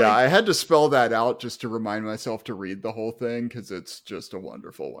sounds Yeah, like. I had to spell that out just to remind myself to read the whole thing because it's just a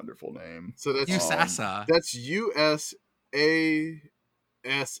wonderful, wonderful name. So that's USASA. That's USASA.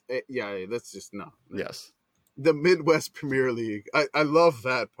 Yeah, that's just no. Yes. The Midwest Premier League. I love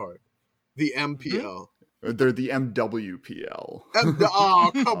that part. The MPL. They're the MWPL.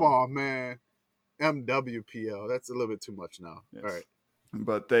 Oh, come on, man. MWPL. That's a little bit too much now. Yes. All right.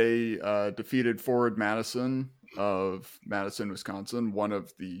 But they defeated Forward Madison of Madison, Wisconsin, one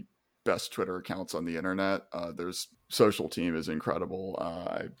of the best Twitter accounts on the internet. Their social team is incredible.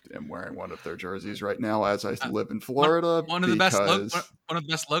 I am wearing one of their jerseys right now as I live in Florida. One of the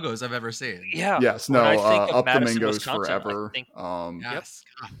best logos I've ever seen. Yeah. Yes, when no, I think of Up the Madison, Mingos Wisconsin, forever. I think, Yes.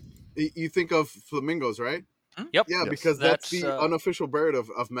 You think of flamingos, right? Yep. Yeah, Yes. because that's That's, the unofficial bird of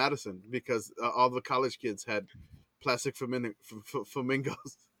Madison, because all the college kids had plastic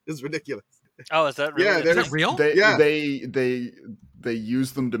flamingos. It's ridiculous. Oh, is that really? Yeah, a Is there's- it real? Yeah. They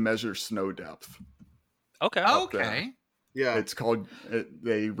use them to measure snow depth. Okay. Okay. Yeah. It's called.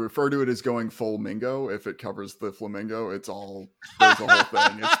 They refer to it as going full mingo. If it covers the flamingo, there's a whole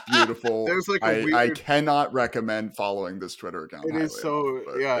thing. It's beautiful. There's like a I weird- cannot recommend following this Twitter account. It is highly so- enough,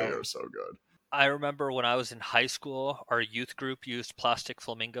 but yeah. they are so good. I remember when I was in high school, our youth group used plastic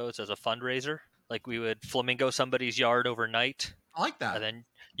flamingos as a fundraiser. Like we would flamingo somebody's yard overnight, I like that. and then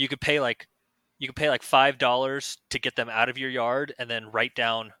you could pay like $5 to get them out of your yard, and then write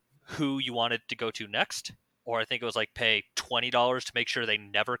down who you wanted to go to next. Or I think it was like pay $20 to make sure they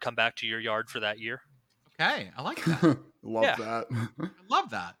never come back to your yard for that year. Okay, I like that. Love Yeah. that. I love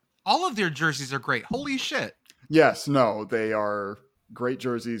that. All of their jerseys are great. Holy shit. Yes, no, they are great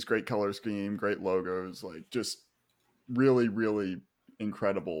jerseys, great color scheme, great logos, like just really, really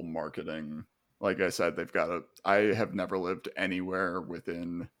incredible marketing. Like I said, I have never lived anywhere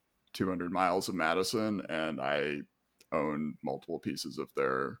within 200 miles of Madison, and I own multiple pieces of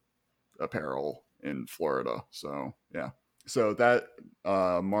their apparel in Florida. So, yeah. So that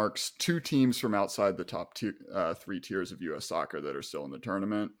marks two teams from outside the top three tiers of U.S. soccer that are still in the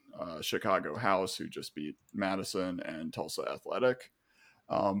tournament. Chicago House, who just beat Madison, and Tulsa Athletic.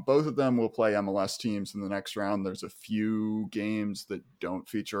 Both of them will play MLS teams in the next round. There's a few games that don't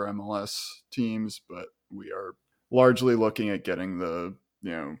feature MLS teams, but we are largely looking at getting the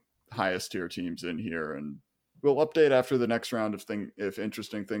highest tier teams in here, and we'll update after the next round if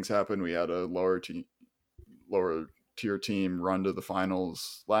interesting things happen. We had a lower tier team run to the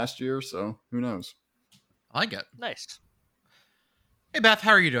finals last year, so who knows? I like it. Nice. Hey, Beth,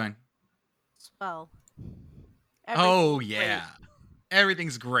 how are you doing? Well. Oh, everything's yeah. great.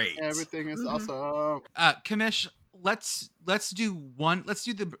 Everything's great. Everything is Mhm. awesome. Commish, let's do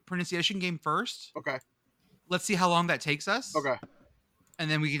the pronunciation game first. Okay. Let's see how long that takes us. Okay. And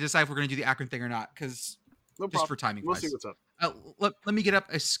then we can decide if we're going to do the Akron thing or not, because No just problem. for timing We'll wise. see what's up. Let me get up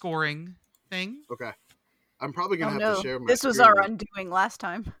a scoring thing. Okay. I'm probably Oh gonna have no, to share my this was screen. our undoing last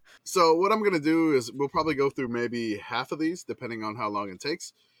time. So what I'm gonna do is we'll probably go through maybe half of these, depending on how long it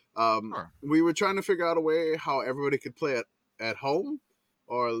takes. Sure. We were trying to figure out a way how everybody could play it at home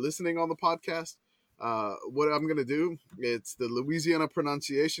or listening on the podcast. What I'm gonna do, it's the Louisiana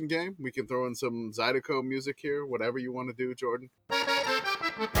pronunciation game. We can throw in some Zydeco music here, whatever you want to do, Jordan.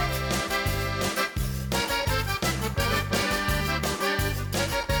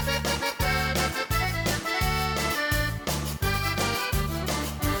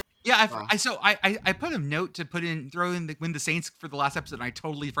 Yeah, Wow. I put a note to throw in the Win the Saints for the last episode, and I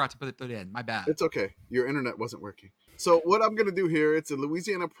totally forgot to put it in. My bad. It's okay. Your internet wasn't working. So what I'm going to do here, it's a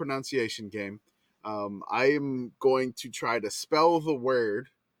Louisiana pronunciation game. I am going to try to spell the word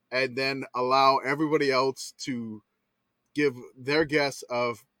and then allow everybody else to give their guess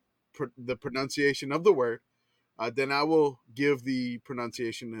of the pronunciation of the word. Then I will give the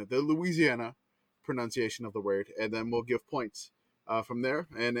pronunciation, the Louisiana pronunciation of the word, and then we'll give points from there.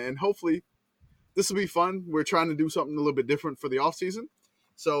 And hopefully this will be fun. We're trying to do something a little bit different for the off season.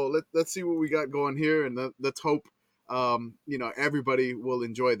 So let's see what we got going here, and let's hope everybody will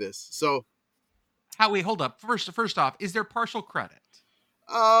enjoy this. So Wait, hold up. First off, is there partial credit?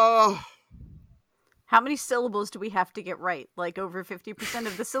 How many syllables do we have to get right? Like over 50%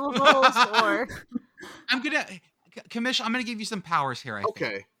 of the syllables, or Commish, I'm gonna give you some powers here. I think.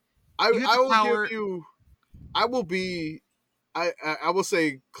 okay. You have the power- I will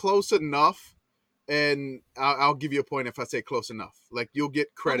say close enough, and I'll give you a point if I say close enough. Like you'll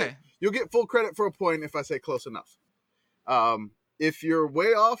get credit. Okay. You'll get full credit for a point if I say close enough. If you're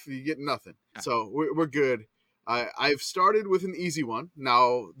way off, you get nothing. Okay. So we're good. I've started with an easy one.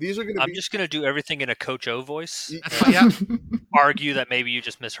 Now these are going to be. I'm just going to do everything in a Coach O voice. That's fine, yeah. Argue that maybe you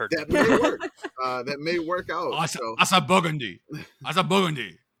just misheard That me. may work. That may work out. So That's a burgundy. That's a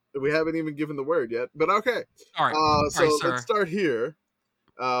burgundy. we haven't even given the word yet, but okay. All right. So Sorry, sir. let's start here.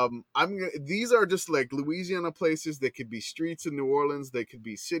 These are just like Louisiana places. They could be streets in New Orleans. They could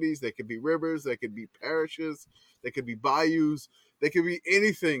be cities. They could be rivers. They could be parishes. They could be bayous. They could be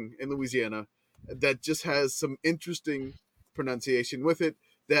anything in Louisiana that just has some interesting pronunciation with it.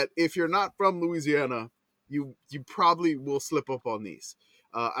 That if you're not from Louisiana, you probably will slip up on these.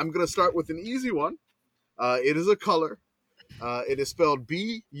 I'm gonna start with an easy one. It is a color. It is spelled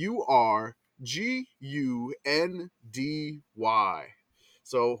Burgundy.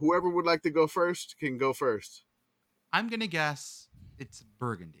 So whoever would like to go first can go first. I'm going to guess it's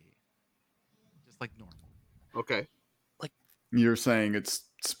burgundy. Just like normal. Okay. You're saying it's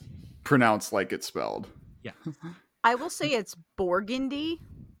pronounced like it's spelled. Yeah. I will say it's Burgundy.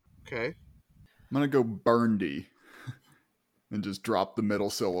 Okay. I'm going to go Burndy and just drop the middle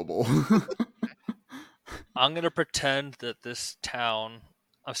syllable. I'm going to pretend that this town,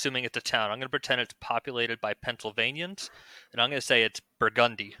 assuming it's a town, I'm going to pretend it's populated by Pennsylvanians, and I'm going to say it's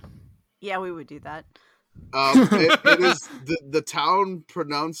Burgundy. Yeah, we would do that. It is the town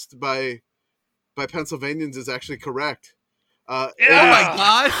pronounced by Pennsylvanians is actually correct. Oh my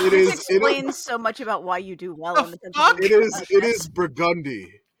god! It This is. explains so much about why you do well in the Pennsylvania. It is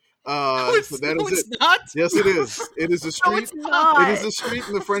Burgundy. No, it's, So that no, is it's it. not. Yes, it is. It is a No, street. it's not. It is a street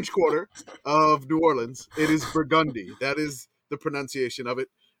in the French Quarter of New Orleans. It is Burgundy. That is the pronunciation of it.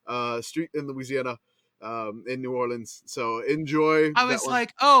 Street in Louisiana, in New Orleans. So enjoy. I was that one.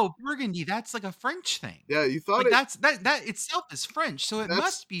 like, oh, burgundy. That's like a French thing. Yeah, you thought Like it. that itself is French, so it That's-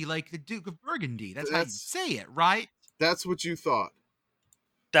 must be like the Duke of Burgundy. That's how you That's- say it, right? That's what you thought.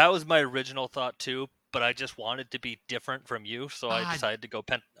 That was my original thought too, but I just wanted to be different from you, so I God. decided to go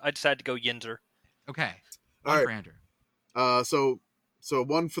Yinzer. Okay. All One right. for Andrew. So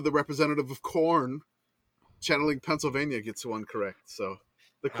one for the representative of corn, channeling Pennsylvania gets one correct. So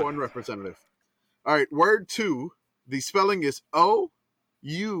the corn representative. All right, word 2. The spelling is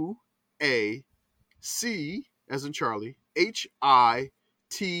OUAC, as in Charlie, HITA.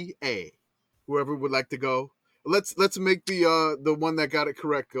 Whoever would like to go. Let's make the one that got it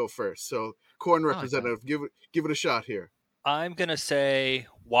correct go first. So corn like representative, give it a shot here. I'm going to say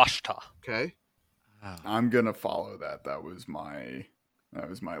Washita. Okay. Oh. I'm going to follow that. That was my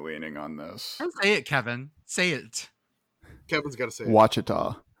leaning on this. Say it, Kevin. Say it. Kevin's got to say it.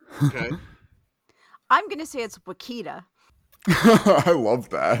 Wachita. Okay. I'm going to say it's Wakita. I love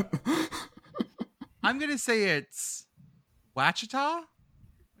that. I'm gonna say it's Wachita. I'm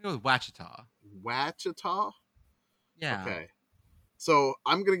gonna go with Wachita. Wachita? Yeah. Okay. So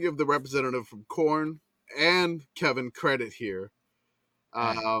I'm going to give the representative from Corn and Kevin credit here.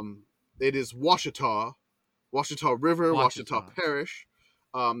 It is Washita River, Washita Washita. Parish.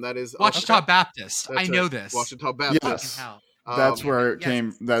 That is Wachita Baptist. That's I know right. this. Washita Baptist. Yes. Fucking hell. That's where it yes.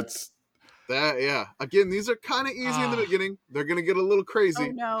 came. That's That, yeah. Again, these are kind of easy in the beginning. They're going to get a little crazy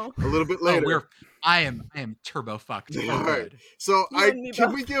Oh no. a little bit Oh, later. I am turbo fucked. Oh, All right. good. So You and me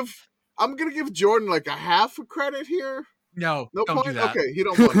both. I'm going to give Jordan like a half a credit here. No, No don't point? do that. Okay, he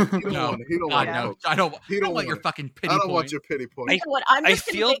don't want it. He don't No. want it. He don't God, want it. no. folks. I don't. He I don't don't want your want it. fucking pity I don't point. want your pity point. You know what? I'm I just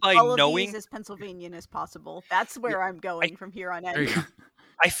gonna feel make by all of knowing- these as Pennsylvanian as possible. That's where I'm going from here on There you in. go.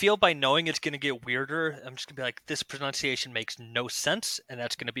 I feel by knowing it's going to get weirder, I'm just going to be like, this pronunciation makes no sense, and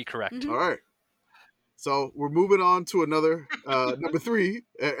that's going to be correct. Mhm. All right. So we're moving on to another number 3.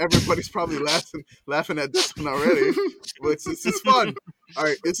 Everybody's probably laughing at this one already, but it's fun. All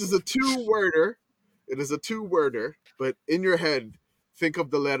right, this is a 2-worder. It is a 2-worder, but in your head, think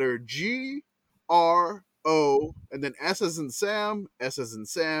of the letter G, R, O, and then S as in Sam,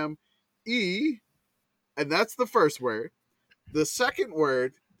 E, and that's the first word. The second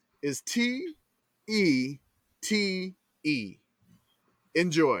word is T, E, T, E.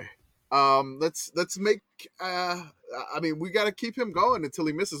 Enjoy. Let's make. I mean, we got to keep him going until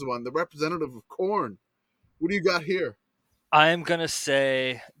he misses one. The representative of corn. What do you got here? I'm going to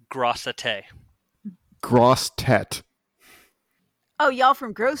say Grossete. Gross Tet. Oh, y'all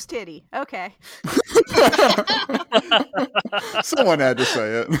from Gross Titty. Okay. Someone had to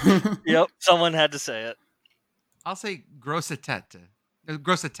say it. Yep, someone had to say it. I'll say Grossetete.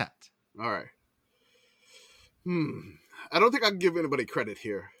 Grossetete. All right. I don't think I can give anybody credit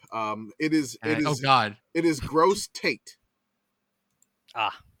here. It is. Oh God. It is Gross Tate.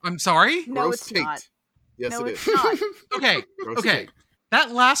 I'm sorry. No, Gross it's Tate. not. Yes, No, it it's is. not. Okay. Gross Okay. Tate.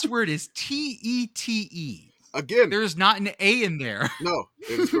 That last word is Tete. Again, There's not an A in there. no,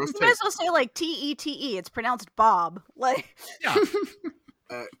 it is gross You might Tate. as well say like Tete. It's pronounced Bob. Like, Yeah.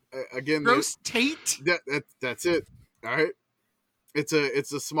 Again, Gross Tate. that's it. All right. It's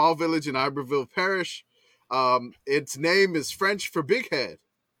a small village in Iberville Parish. Its name is French for big head.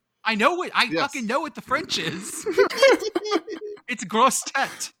 I know it. I Yes. fucking know what the French is. It's gross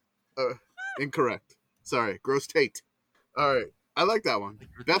tete. Incorrect. Sorry, gross Tate. All right, I like that one.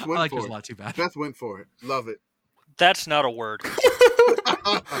 Beth I went like for yours it. a lot too bad. Beth went for it. Love it. That's not a word.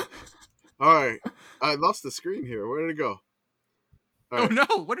 All right, I lost the screen here. Where did it go? All Oh right. no!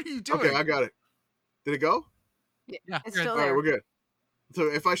 What are you doing? Okay, I got it. Did it go? Yeah, it's good. still All right, there. we're good. So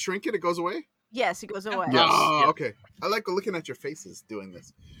if I shrink it, it goes away? Yes, it goes away. Yes. Oh, Yeah. okay. I like looking at your faces doing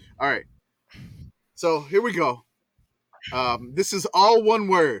this. All right. So here we go. This is all one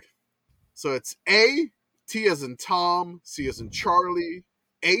word. So it's A, T as in Tom, C as in Charlie,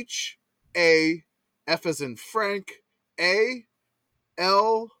 H, A, F as in Frank, A,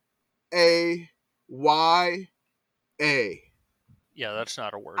 L, A, Y, A. Yeah, that's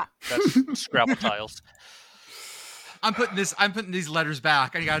not a word. That's Scrabble tiles. I'm putting these letters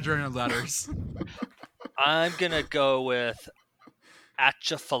back. I gotta journal letters. I'm gonna go with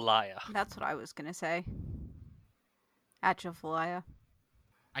Atchafalaya. That's what I was gonna say. Atchafalaya.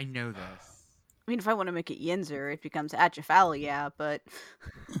 I know this. I mean, if I want to make it Yinzer, it becomes Atchafalaya, but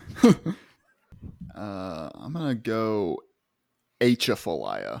I'm gonna go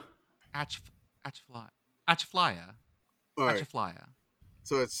Atchafalaya. Atchaflaya. All right. Atchaflaya.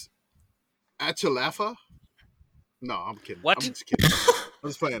 So it's Achalafa? No, I'm kidding. What? I'm just kidding. I'm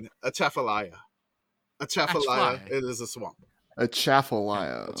just playing. Achafalaya. Achafalaya. Achafalaya. It is a swamp.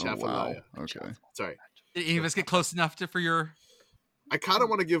 Atchafalaya. Oh, wow. Achafalaya. Okay. Sorry. Did any of us get close enough for your? I kind of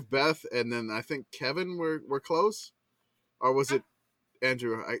want to give Beth and then I think Kevin were close, or was it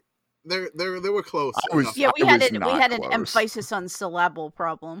Andrew? They were close. I was- enough. yeah, we I had was we not had an close. emphasis on syllable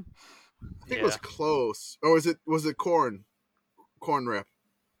problem. I think it was close, or was it corn rep?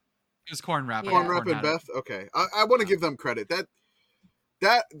 It was corn wrap. Yeah. Corn rep and had it. Beth. Okay, I want to give them credit.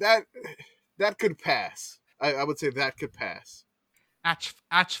 That could pass. I would say that could pass.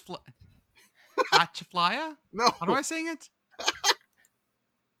 Atchaflaya? No, How am I saying it?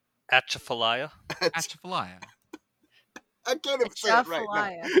 Atchafalaya. Atchafalaya. I can't even say it right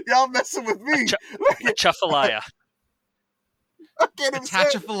Atchafalaya. now. Y'all messing with me. Atchafalaya. I can't even say it.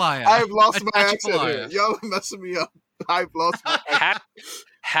 Atchafalaya. I've lost my accent here. Atchafalaya. Y'all are messing me up. I've lost my accent.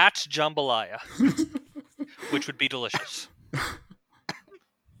 Hatch jambalaya, which would be delicious.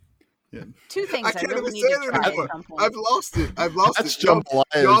 Two things I I can't really even need say to it try anymore. at some point. I've lost it. That's Y'all-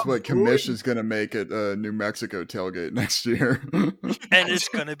 jambalaya y'all is what Commish ruined- is gonna make at New Mexico tailgate next year. And it's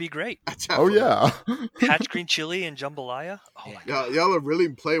gonna be great. Oh yeah. Hatch green chili and jambalaya. Oh my god. Y'all are really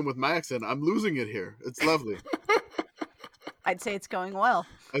playing with my accent. I'm losing it here. It's lovely. I'd say it's going well.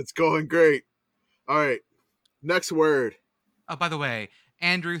 It's going great. All right. Next word. Oh, by the way,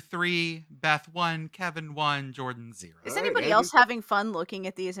 Andrew 3, Beth 1, Kevin 1, Jordan 0. Is All right, anybody Andy. else having fun looking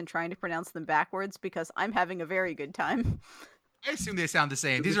at these and trying to pronounce them backwards? Because I'm having a very good time. I assume they sound the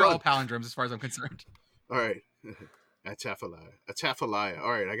same. This These is are all fun. palindromes as far as I'm concerned. All right. Achafalaya.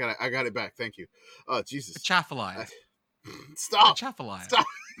 All right. I got it back. Thank you. Oh, Jesus. Atchafalaya. Stop. Atchafalaya.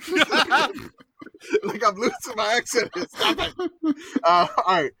 Stop. Like I'm losing my accent. Stop it. All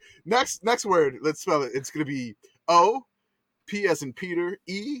right. Next word. Let's spell it. It's going to be O, P as in Peter,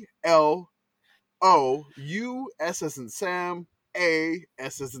 E, L, O, U, S as in Sam, A,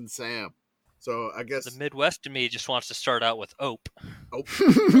 S as in Sam. So I guess The Midwest to me just wants to start out with ope.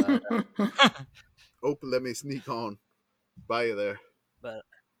 let me sneak on by you there. But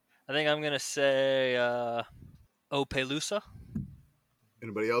I think I'm gonna say Opelusa.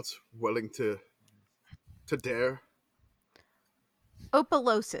 Anybody else willing to dare?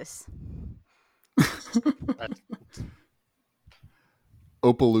 Opalosis. That's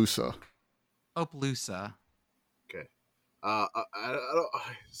Opelousas. Opelousas. Okay. I don't,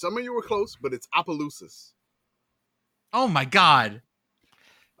 some of you were close, but it's Opelousas. Oh my god.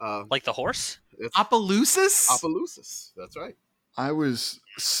 like the horse. It's Opelousas? Opelousas. That's right. I was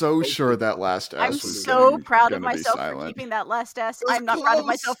so sure that last S I'm was so gonna- proud of gonna be myself for silent. keeping that last S. It was I'm not proud of close.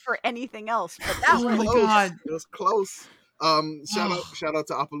 myself for anything else, but that Oh was my close. god. It was close. Shout out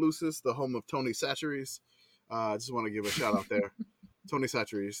to Opelousas, the home of Tony Chachere's. I just want to give a shout out there. Tony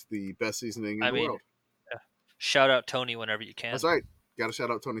Chachere's, the best seasoning in the world. Shout out Tony whenever you can. That's right. Got to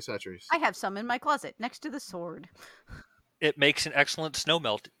shout out Tony Chachere's. I have some in my closet next to the sword. It makes an excellent snow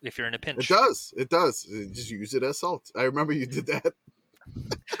melt if you're in a It pinch. does. It does. Just use it as salt. I remember you did that.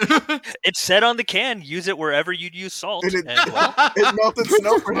 It said on the can, use it wherever you'd use salt. And it- And, well, It melted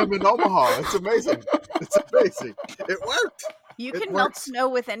snow for him in Omaha. It's amazing. It's amazing. It worked. You It can melt works. snow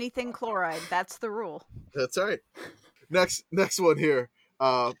with anything chloride. That's the rule. That's right. Next one here.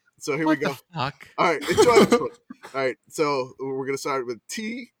 So here What we go. the fuck? All right, enjoy this one. All right, so we're gonna start with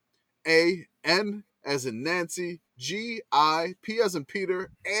T-A-N as in Nancy, G-I, P as in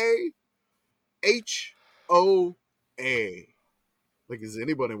Peter, A-H-O-A. Like, does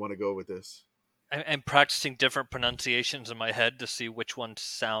anybody want to go with this? I'm practicing different pronunciations in my head to see which one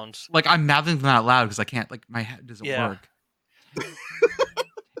sounds. Like I'm mouthing them out loud because I can't. Like my head doesn't Yeah. work.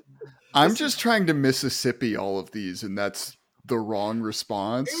 I'm just trying to Mississippi all of these, and that's the wrong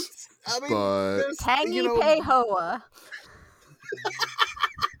response. But there's, Tangy you know, Pehoa.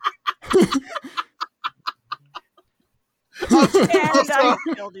 And I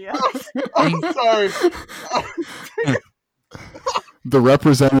killed you. I'm sorry. the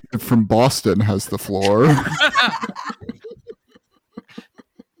representative from Boston has the floor.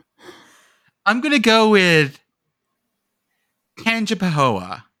 I'm gonna go with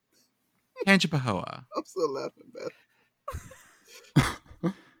Tangipahoa. Tangipahoa. I'm still laughing, Beth.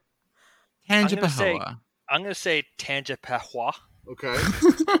 Tangipahoa. I'm gonna say Tangipahoa. Okay.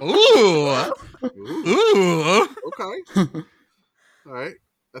 Ooh. Ooh. Ooh. Okay. All right.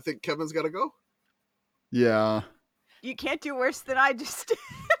 I think Kevin's got to go. Yeah. You can't do worse than I just did.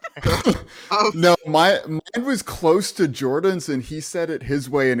 No, mine was close to Jordan's, and he said it his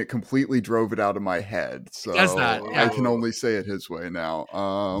way, and it completely drove it out of my head. So does that, I yeah. can only say it his way now.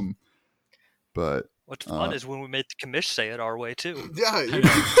 But What's fun is when we made the commish say it our way too. Yeah,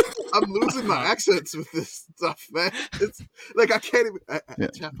 I'm losing my accents with this stuff, man. It's like I can't even. A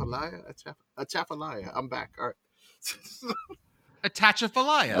chapalaya. I'm back. All right. A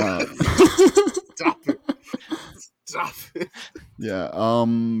Tachaphalaya. Stop it. Stop it. Yeah.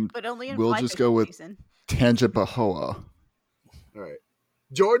 But only in We'll fly just fishing go with season. Tangipahoa. All right.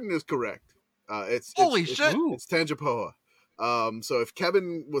 Jordan is correct. It's Holy shit. It's Tangipahoa. So if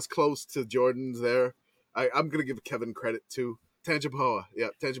Kevin was close to Jordan's there, I'm gonna give Kevin credit too. Tangipahoa. Yeah,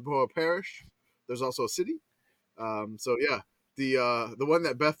 Tangipahoa Parish. There's also a city. So yeah, the one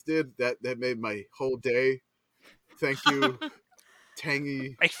that Beth did that made my whole day. Thank you.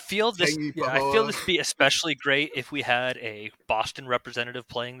 Tangy. I feel this. Tangy Yeah, I Pahoa. feel this would be especially great if we had a Boston representative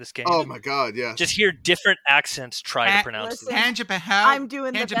playing this game. Oh my god, yeah. Just hear different accents try to pronounce listen, it. Tangipahoa. I'm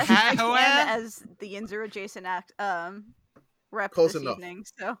doing the best I Tangipahoa? can as the Yinzer adjacent rep Close this enough. evening.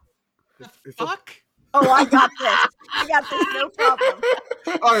 So, If- Fuck. oh, I got this. I got this, no problem.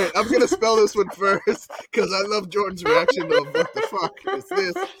 All right, I'm gonna spell this one first because I love Jordan's reaction of what the fuck is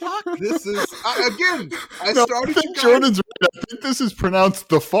this? This is again. I No, I started think you guys. Jordan's right. I think this is pronounced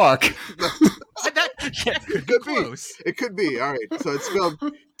the fuck. That could be Could be. close. It could be. All right. So it's spelled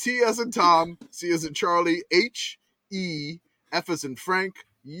T as in Tom, C as in Charlie, H E, F as in Frank,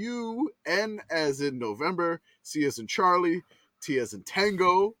 U, N as in November, C as in Charlie, T as in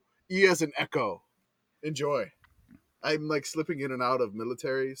Tango, E as in Echo. Enjoy. I'm like slipping in and out of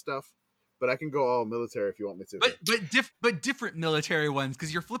military stuff, but I can go all military if you want me to. But different military ones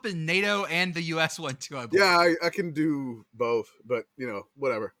because you're flipping NATO and the U.S. one too. I believe. Yeah, I can do both, but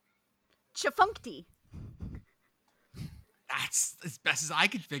whatever. Chafunkty. That's as best as I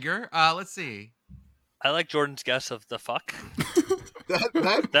could figure. Let's see. I like Jordan's guess of the fuck.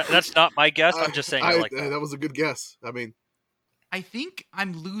 That's not my guess. I'm just saying I like that. That was a good guess. I mean, I think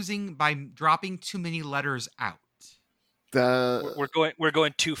I'm losing by dropping too many letters out. We're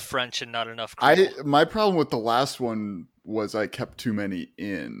going too French and not enough Creole. My problem with the last one was I kept too many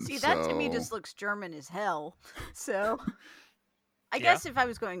in. See, that to me just looks German as hell. So, I guess if I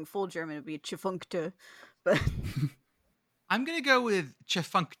was going full German, it would be Chafunkte. But I'm gonna go with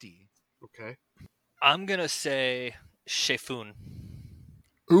Chafunkty. Okay. I'm gonna say Shefun.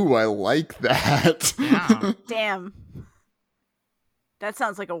 Ooh, I like that. Yeah. damn, that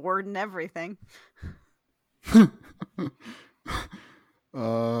sounds like a word and everything.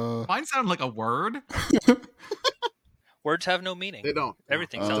 Mine sound like a word. Words have no meaning. They don't.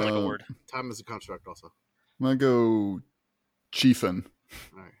 Everything sounds like a word. Time is a construct, also. I'm gonna go Chiefin.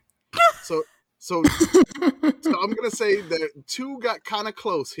 All right. So I'm gonna say that two got kind of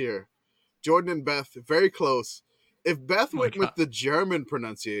close here. Jordan and Beth, very close. If Beth went with the German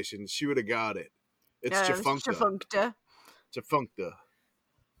pronunciation, she would have got it. It's Chafunkte. Chafunkte.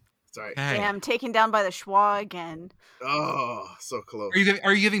 Sorry. Hey. Damn, taken down by the schwa again. Oh, so close.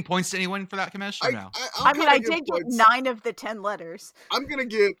 Are you giving points to anyone for that, Commish? Or no? I mean, I did get 9 of the 10 letters. I'm gonna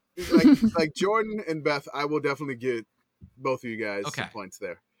get like Jordan and Beth. I will definitely get both of you guys some points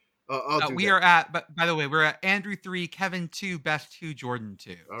there. I'll do we that. are at. But by the way, we're at Andrew 3, Kevin 2, Beth 2, Jordan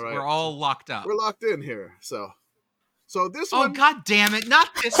 2. All So right. we're all locked up. We're locked in here. So So this Oh, one, god damn it! Not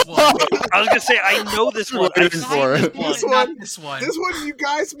this one. I was gonna say I know this one. I've Waiting seen for this it. one. This one- Not this one. this one you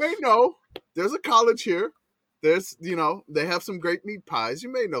guys may know. There's a college here. There's, they have some great meat pies. You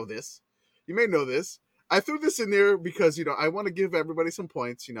may know this. I threw this in there because, I want to give everybody some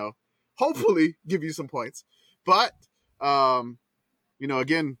points, hopefully give you some points. But,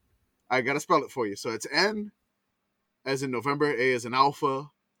 again, I got to spell it for you. So it's N as in November, A as in Alpha,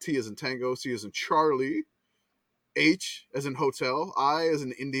 T as in Tango, C as in Charlie, H as in Hotel, I as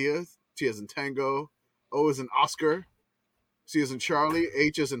in India, T as in Tango, O as in Oscar, C as in Charlie,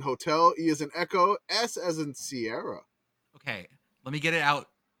 H as in Hotel, E as in Echo, S as in Sierra. Okay, let me get it out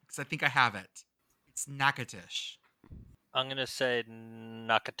because I think I have it. It's Nakatish. I'm gonna say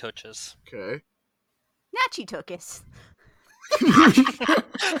Nakatochas. Okay. Nachitokus.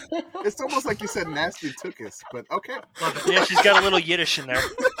 It's almost like you said nasty tookus, but okay. Yeah, she's got a little Yiddish in there.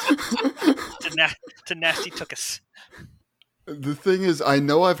 To nasty tookus. The thing is, I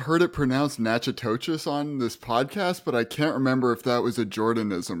know I've heard it pronounced Nachitochus on this podcast, but I can't remember if that was a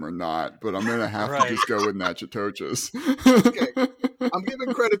Jordanism or not. But I'm going to have Right. to just go with Nachitochus. Okay. I'm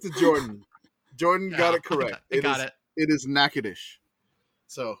giving credit to Jordan. Jordan got it correct. I got it. It is Natchitoches.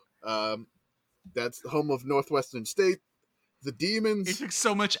 So, that's the home of Northwestern State. The Demons. It took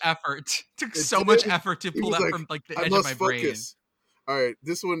so much effort. It So much did. effort to He pull was that like, from the I edge of must my brain. focus. All right,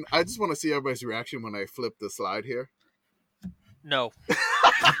 this one, I just want to see everybody's reaction when I flip the slide here. No.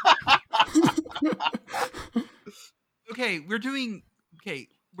 Okay, we're doing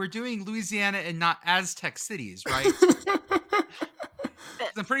Louisiana and not Aztec cities, right?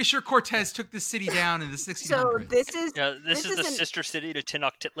 I'm pretty sure Cortez took this city down in the 1600s. So this is This is the isn't- sister city to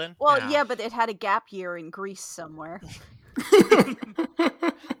Tenochtitlan. well, Yeah. yeah, but it had a gap year in Greece somewhere.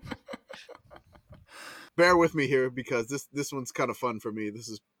 Bear with me here because this one's kind of fun for me. This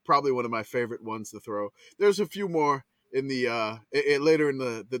is probably one of my favorite ones to throw. There's a few more in the later in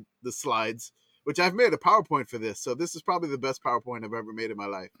the slides, which I've made a PowerPoint for this. So this is probably the best PowerPoint I've ever made in my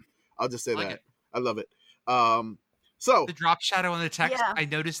life. I'll just say I like that. it. I love it. So The drop shadow on the text. Yeah. I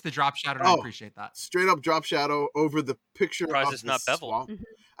noticed the drop shadow and I Oh. appreciate that. straight up drop shadow over the picture Surprised of it's the not bevel. swamp. Mhm.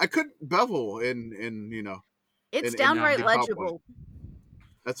 I couldn't bevel in It's in downright the PowerPoint. legible.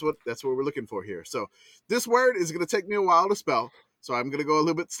 That's what we're looking for here. So this word is going to take me a while to spell, so I'm going to go a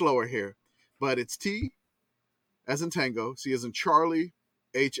little bit slower here. But it's T as in Tango, C as in Charlie,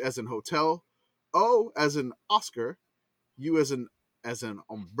 H as in Hotel, O as in Oscar, U as in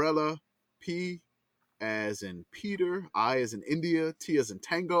umbrella, P as in Peter, I as in India, T as in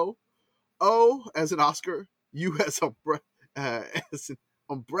Tango, O as in Oscar, U as in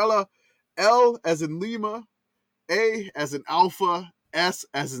umbrella, L as in Lima, A as in Alpha, S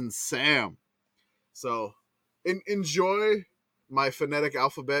as in Sam. So enjoy my phonetic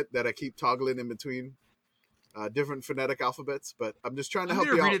alphabet that I keep toggling in between different phonetic alphabets, but I'm just trying to I'm help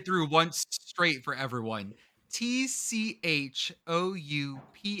going you to out. read it through once straight for everyone.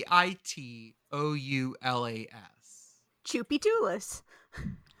 TCHOUPITOULAS. Tchoupitoulas.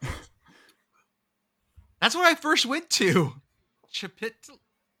 That's what I first went to.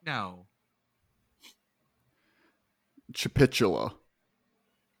 No. Chapitula.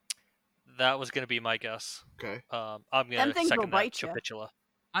 That was going to be my guess. Okay. I'm Them going to things will second that. bite ya. Chapitula.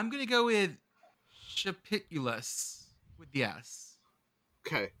 I'm going to go with Chapitulus with the S.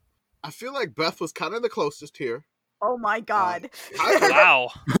 Okay. I feel like Beth was kind of the closest here. Oh my god. Wow.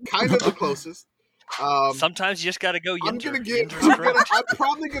 Kind of the closest. Sometimes you just got to go I'm Yinter. gonna give. Yinter's correct. I'm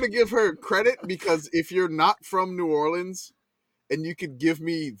probably gonna give her credit because if you're not from New Orleans and you could give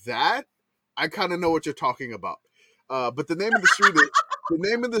me that, I kind of know what you're talking about. But the name of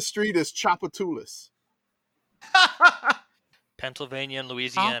the street is Tchoupitoulas. Pennsylvania and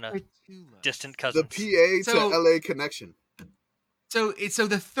Louisiana. Chapitulus. Distant The cousins. PA So- to LA connection. So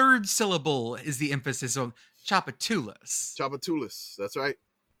the third syllable is the emphasis on Chapitulus. Tchoupitoulas. That's right.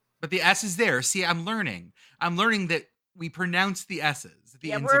 But the S is there. See, I'm learning. I'm learning that we pronounce the S's. At the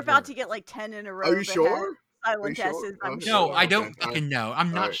Yeah, ends we're of about to words. get like 10 in a row. Are you that have sure? Silent Are you sure? S's. I'm Okay. No, sure. I don't Okay. fucking know.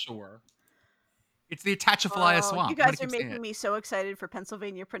 I'm not Alright. sure. It's the Atchafalaya Oh, Swamp. you I'm gonna guys are keep saying making it. me so excited for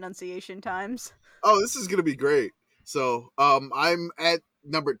Pennsylvania pronunciation times. Oh, this is gonna be great. So, I'm at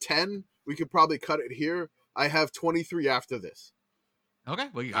number 10. We could probably cut it here. I have 23 after this. Okay,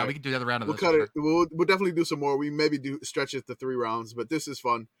 well, Alright. we can do another round of We'll this. cut for it. We'll definitely do some more. We maybe do stretch it to 3 rounds, but this is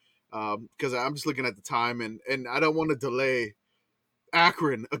fun because I'm just looking at the time and I don't want to delay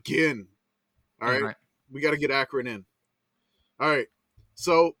Akron again. All sure. right, Right. we got to get Akron in. All right,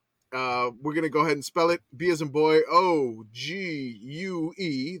 so we're gonna go ahead and spell it. B as in boy. OGUE.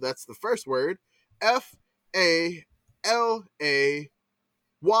 That's the first word.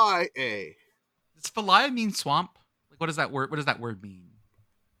 FALAYA. Does Falaya mean swamp? Like What does that word? What does that word mean?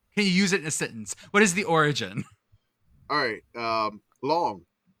 Can you use it in a sentence? What is the origin? All right. Long.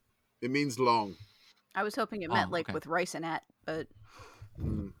 It means long. I was hoping it meant Oh, like okay. with rice and at, but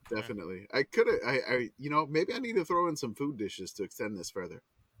Definitely. I could have. Maybe I need to throw in some food dishes to extend this further.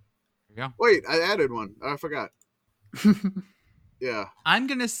 There you go. Wait, I added one. I forgot. Yeah. I'm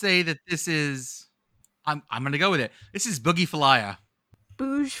gonna say that this is. I'm gonna go with it. This is Boogie Falaya.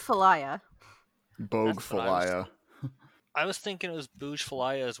 Bouge Falaya. Bogue That's what I was Falaya. I was thinking it was Bouge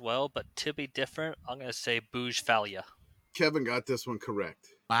Falaya as well, but to be different, I'm going to say Bouge Falia. Kevin got this one correct.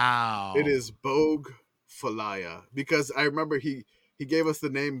 Wow. It is Bogue Falaya because I remember he gave us the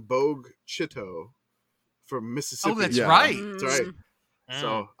name Bogue Chitto from Mississippi. Oh, that's Yeah. right. That's right.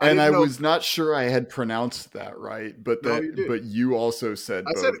 So And I didn't know- was not sure I had pronounced that right, but No, that you did. but you also said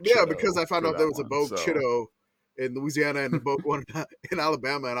I said Bogue yeah Chitto because I found for out there that was a one, Bogue so- Chitto in Louisiana and a Bogue one in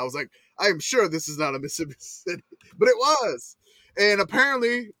Alabama, and I was like, I am sure this is not a Mississippi city, but it was. And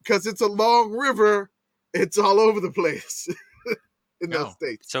apparently, because it's a long river, it's all over the place in those Oh.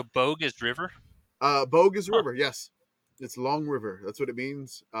 states. So Bogue is river? Bogue is river, yes. It's long river. That's what it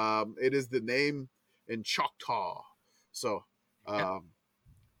means. It is the name in Choctaw. So,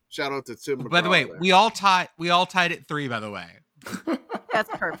 shout out to Tim. By the way, McGraw there. we all tied at 3. By the way, That's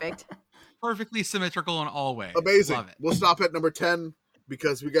perfect. perfectly symmetrical in all ways. Amazing. Love it. We'll stop at number 10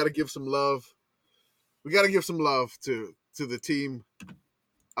 because we got to give some love. We got to give some love to the team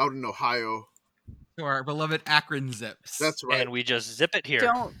out in Ohio. To our beloved Akron Zips. That's right. And we just zip it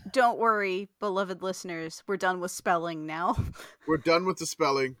here. Don't worry, beloved listeners. We're done with spelling now. We're done with the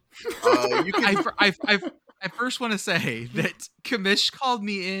spelling. You can I first want to say that Commish called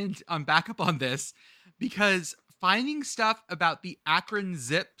me in on backup on this because finding stuff about the Akron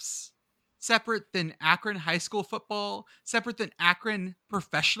Zips separate than Akron high school football, separate than Akron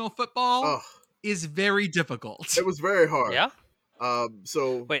professional football is very difficult. It was very hard. Yeah?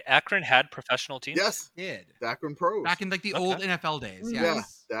 So Wait, Akron had professional teams? yes, Did. the Akron Pros. Back in like the old NFL days. Yeah,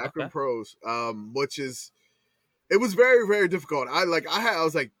 Yes. the Akron Okay. Pros. Which is, it was very, very difficult. I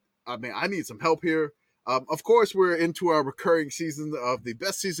was like, I need some help here. Of course, we're into our recurring season of the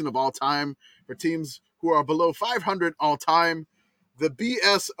best season of all time for teams who are below 500 all time. The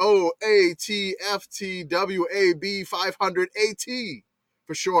BSOATFTWAB 500 AT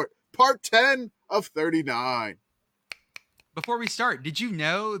for short. Part 10 of 39. Before we start, did you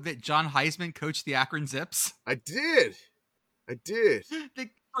know that John Heisman coached the Akron Zips? I did.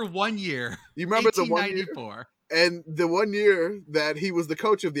 For 1 year. You remember the 1 year? 1894. And the 1 year that he was the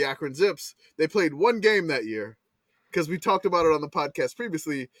coach of the Akron Zips, they played one game that year because we talked about it on the podcast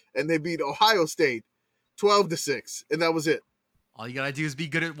previously, and they beat Ohio State 12-6, and that was it. All you gotta do is be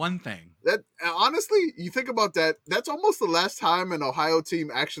good at one thing. That honestly, you think about that, that's almost the last time an Ohio team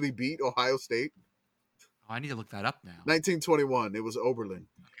actually beat Ohio State. Oh, I need to look that up now. 1921, it was Oberlin.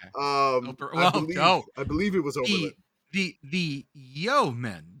 Okay. I believe it was Oberlin. The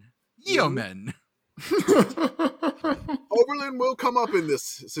Yeomen. Yeomen. Oberlin will come up in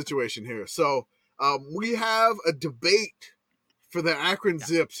this situation here. So we have a debate for the Akron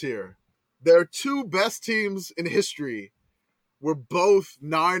Zips here. Their two best teams in history were both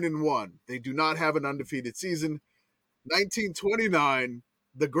 9-1. They do not have an undefeated season. 1929,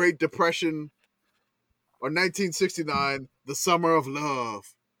 the Great Depression, or 1969, the Summer of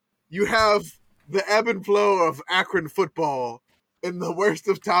Love. You have the ebb and flow of Akron football in the worst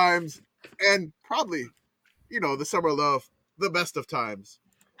of times, and probably, the Summer of Love, the best of times.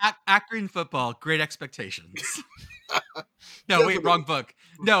 Akron football, Great Expectations. No, wait, wrong book.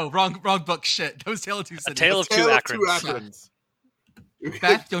 No, wrong book. Shit, that was Tale of Two Cities. A Tale of Two Akrons.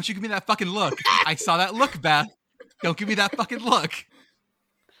 Beth, don't you give me that fucking look. I saw that look, Beth. Don't give me that fucking look.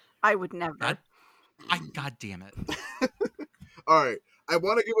 I would never. God damn it. All right. I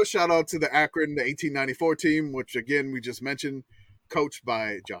want to give a shout out to the Akron, the 1894 team, which again, we just mentioned, coached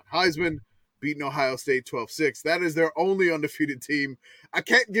by John Heisman, beating Ohio State 12-6. That is their only undefeated team. I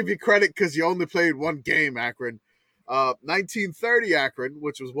can't give you credit because you only played one game, Akron. 1930 Akron,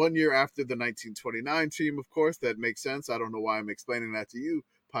 which was 1 year after the 1929 team, of course. That makes sense. I don't know why I'm explaining that to you,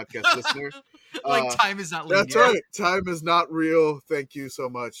 podcast listener. Time is not linear. That's right. Time is not real. Thank you so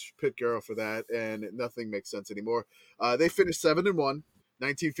much, Pit Girl, for that. And nothing makes sense anymore. They finished 7-1.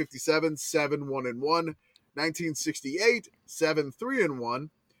 1957, 7-1-1. 1968, 7-3-1.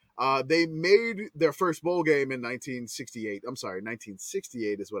 They made their first bowl game in 1968. I'm sorry,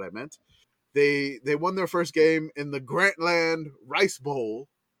 1968 is what I meant. They won their first game in the Grantland Rice Bowl.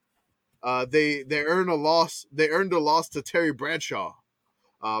 They earned a loss. They earned a loss to Terry Bradshaw.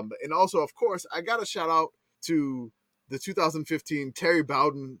 And also, of course, I got to shout out to the 2015 Terry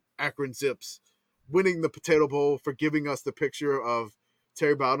Bowden Akron Zips. winning the Potato Bowl, for giving us the picture of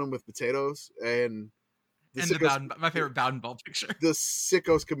Terry Bowden with potatoes, and my favorite Bowden Ball picture. The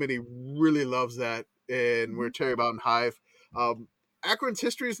Sickos Committee really loves that, and we're Terry Bowden Hive. Akron's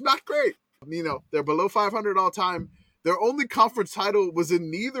history is not great. They're below 500 all time. Their only conference title was in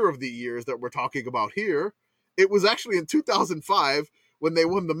neither of the years that we're talking about here. It was actually in 2005 when they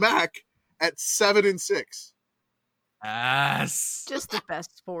won the MAC at 7-6. Yes. Just the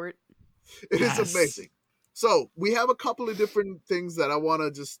best sport. It is amazing. So we have a couple of different things that I want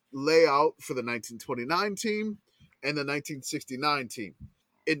to just lay out for the 1929 team and the 1969 team.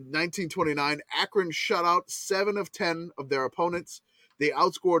 In 1929, Akron shut out 7 of 10 of their opponents. They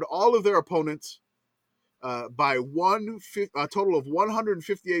outscored all of their opponents by a total of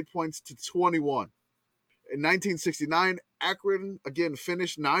 158 points to 21. In 1969, Akron again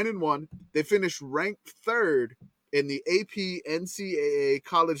finished 9-1. They finished ranked 3rd in the AP NCAA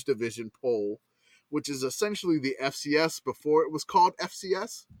College Division poll, which is essentially the FCS before it was called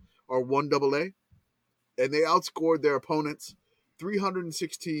FCS or 1AA. And they outscored their opponents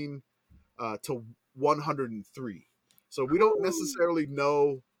 316 to 103. So we don't necessarily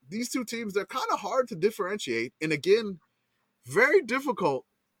know these two teams. They're kind of hard to differentiate. And again, very difficult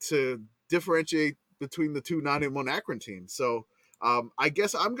to differentiate between the two 9-1 Akron teams. So I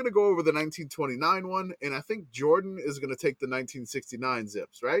guess I'm going to go over the 1929 one, and I think Jordan is going to take the 1969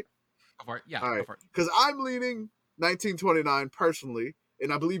 Zips, right? Go for it. Yeah, all right. Go for it. Because I'm leaning 1929 personally,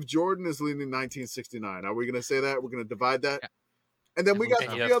 and I believe Jordan is leaning 1969. Are we going to say that? We're going to divide that? Yeah. And then we got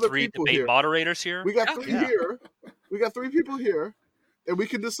 3 other people here. Moderators here. We got 3 here. We got 3 people here, and we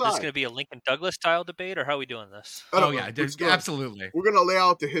can decide. Is this going to be a Lincoln Douglas style debate, or how are we doing this? Absolutely. We're going to lay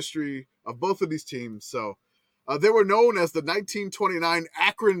out the history of both of these teams. So they were known as the 1929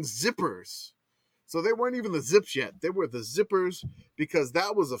 Akron Zippers. So they weren't even the Zips yet. They were the Zippers because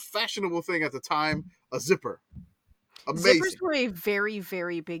that was a fashionable thing at the time, a zipper. Amazing. Zippers were a very,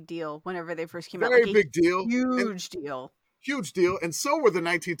 very big deal whenever they first came out. Very big deal. Huge deal. Huge deal. And so were the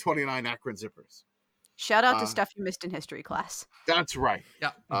 1929 Akron Zippers. Shout out to stuff you missed in history class. That's right.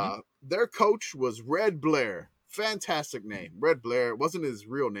 Yeah. Their coach was Red Blair. Fantastic name. Red Blair. It wasn't his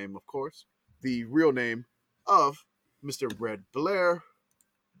real name, of course. The real name of Mr. Red Blair.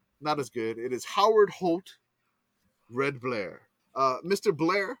 Not as good. It is Howard Holt Red Blair. Mr.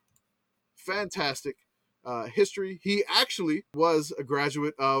 Blair, fantastic history. He actually was a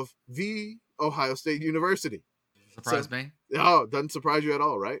graduate of the Ohio State University. Surprise me? Oh, doesn't surprise you at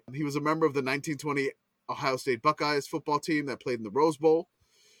all, right? He was a member of the 1920 Ohio State Buckeyes football team that played in the Rose Bowl.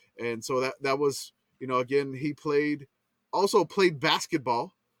 And so that was, again, he also played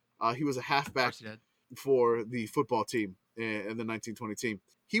basketball. He was a halfback for the football team and the 1920 team.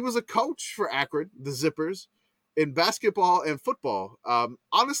 He was a coach for Akron, the Zippers, in basketball and football.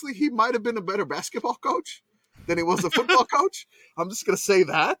 Honestly, he might have been a better basketball coach than he was a football coach. I'm just going to say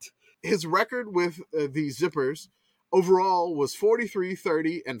that. His record with the Zippers overall was 43,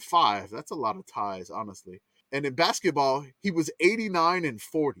 30, and 5. That's a lot of ties, honestly. And in basketball, he was 89 and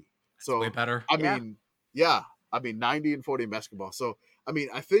 40. So way better. I mean, 90 and 40 in basketball. So,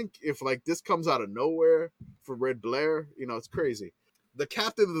 I think if this comes out of nowhere for Red Blair, it's crazy. The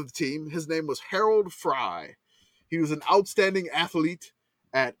captain of the team, his name was Harold Fry. He was an outstanding athlete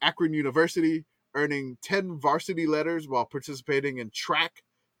at Akron University, earning 10 varsity letters while participating in track,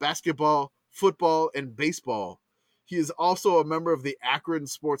 basketball, football, and baseball. He is also a member of the Akron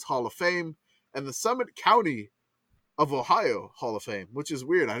Sports Hall of Fame and the Summit County of Ohio Hall of Fame, which is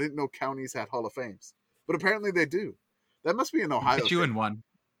weird. I didn't know counties had Hall of Fames, but apparently they do. That must be in Ohio. Get you in one.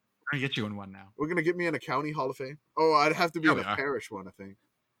 We're going to get you in one now. We're going to get me in a county Hall of Fame? Oh, I'd have to be in a parish one, I think.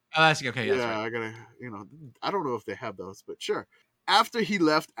 Oh, that's okay. Yeah, right. I gotta, I don't know if they have those, but sure. After he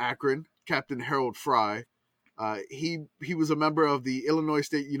left Akron, Captain Harold Fry, he was a member of the Illinois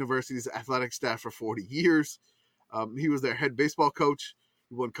State University's athletic staff for 40 years. He was their head baseball coach.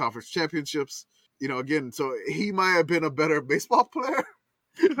 He won conference championships. Again, so he might have been a better baseball player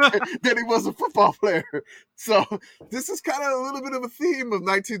than he was a football player. So this is kind of a little bit of a theme of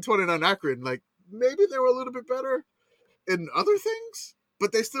 1929 Akron. Maybe they were a little bit better in other things,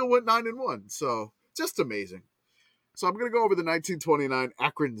 but they still went 9-1. So just amazing. So I'm going to go over the 1929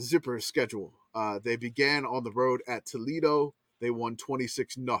 Akron Zippers schedule. They began on the road at Toledo. They won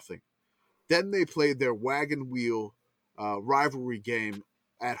 26-0. Then they played their wagon wheel rivalry game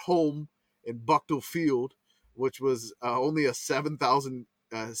at home in Bucknell Field, which was only a 7,000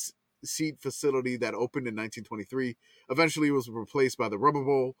 seat facility that opened in 1923. Eventually it was replaced by the Rubber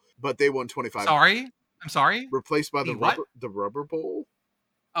Bowl, but they won 25. I'm sorry? Replaced by the what? Rubber Bowl?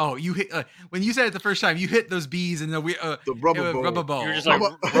 Oh, you hit when you said it the first time. You hit those B's and the rubber ball. Rubber ball. You're just You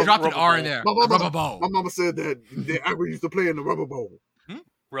like dropped an rubber R in ball. there. My mama, Rubber ball. my mama said that they used to play in the rubber bowl.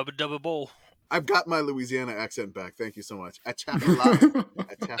 Rubber double bowl. I've got my Louisiana accent back. Thank you so much. Atchafalaya.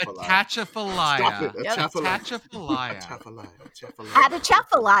 Atchafalaya. Stop it. Yep. Atchafalaya. At a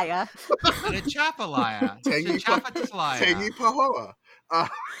Chaffalaya. Atchafalaya. Tangy Pahoa.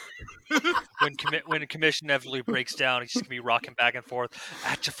 When Commish inevitably breaks down, he's just gonna be rocking back and forth.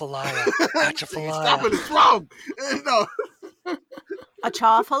 Atchafalaya. Atchafalaya. Stop it. It's wrong. No. A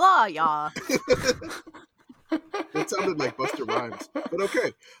Chaffalaya. That sounded like Buster Rhymes. But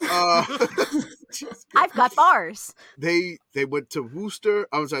okay. I've got bars. They went to Worcester.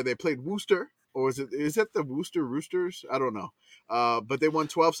 I'm sorry, they played Worcester. Or is it the Worcester Roosters? I don't know. But they won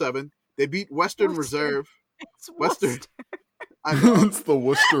 12-7. They beat Western Reserve. It's Western. Worcester. I know. It's the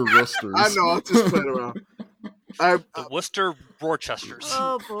Worcester Roosters. I know, I'll just play it around. The Worcester Rochesters.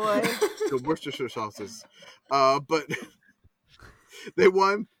 Oh boy. The Worcestershire sauces. But they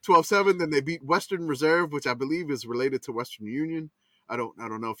won 12-7. Then they beat Western Reserve, which I believe is related to Western Union. I don't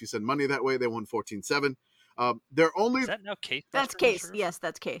know if you send money that way. They won 14-7. They're only. Is that now Case? That's Western Case. Reserve? Yeah,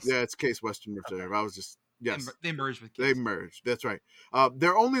 that's Case. Yeah, it's Case Western Reserve. I was just yes. They merged with They merged. That's right.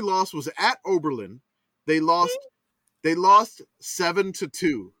 Their only loss was at Oberlin. They lost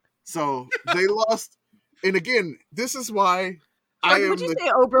 7-2. So they lost. And again, this is why Would you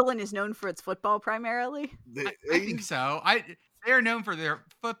say Oberlin is known for its football primarily? I think so. They are known for their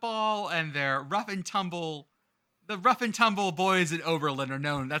football and their rough and tumble. The rough and tumble boys at Oberlin are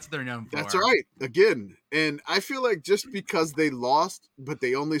known. That's what they're known for. That's right. Again, and I feel like just because they lost, but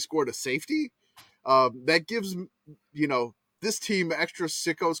they only scored a safety, that gives this team extra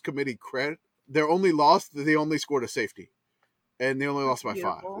sickos committee credit. They're only lost. They only scored a safety, and they only lost by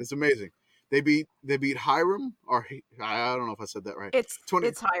 5. It's amazing. They beat Hiram, or I don't know if I said that right. It's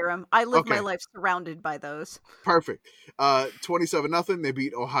Hiram. I live my Okay. life surrounded by those. Perfect. 27-0. They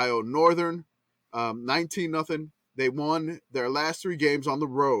beat Ohio Northern, 19-0. They won their last 3 games on the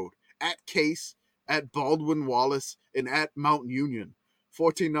road at Case, at Baldwin Wallace, and at Mount Union.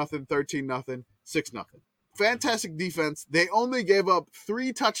 14-0, 13-0, 6-0. Fantastic defense. They only gave up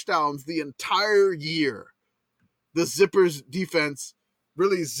 3 touchdowns the entire year. The Zippers defense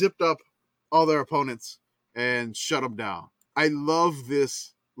really zipped up all their opponents and shut them down. I love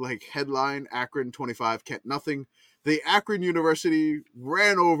this headline: Akron 25, Kent nothing. The Akron University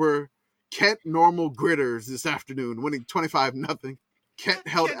ran over Kent Normal Gritters this afternoon, winning 25-0. Kent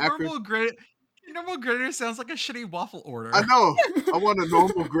held Akron. Normal gritter sounds like a shitty waffle order. I know. I want a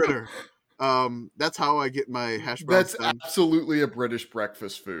normal gritter. That's how I get my hash browns. That's absolutely a British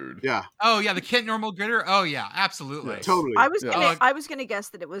breakfast food. Yeah. Oh yeah, the Kent Normal Gritter. Oh yeah, absolutely. Yes. Totally. I was gonna guess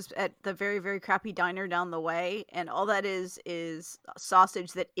that it was at the very, very crappy diner down the way, and all that is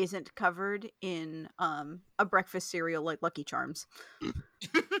sausage that isn't covered in a breakfast cereal like Lucky Charms.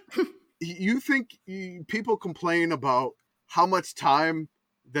 You think people complain about how much time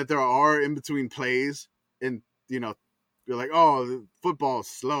that there are in between plays, and you're like, oh, football's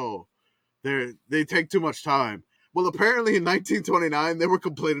slow. They take too much time. Well, apparently in 1929 they were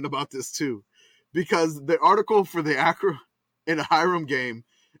complaining about this too, because the article for the Akron and Hiram game,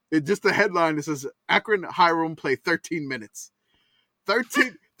 just the headline, it says Akron Hiram play 13 minutes.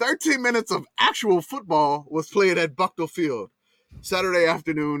 13 minutes of actual football was played at Bucknell Field Saturday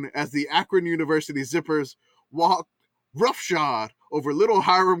afternoon as the Akron University Zippers walked roughshod over Little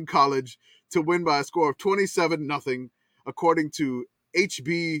Hiram College to win by a score of 27-0, according to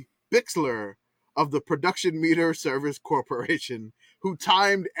H.B. Bixler of the Production Meter Service Corporation, who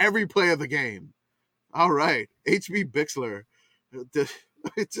timed every play of the game. All right, H.B. Bixler. The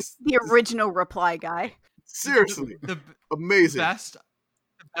original reply guy. Seriously, amazing. The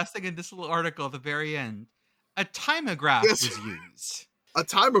best thing in this little article at the very end, a timograph was used. A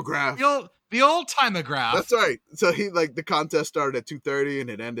timograph? The old timograph. That's right. So the contest started at 2:30 and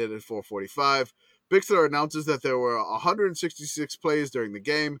it ended at 4:45. Bixler announces that there were 166 plays during the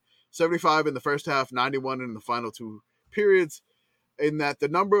game, 75 in the first half, 91 in the final 2 periods, in that the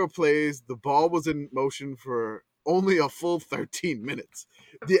number of plays, the ball was in motion for only a full 13 minutes.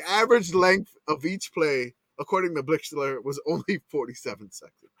 The average length of each play, according to Bixler, was only 47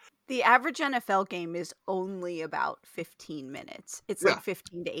 seconds. The average NFL game is only about 15 minutes. It's like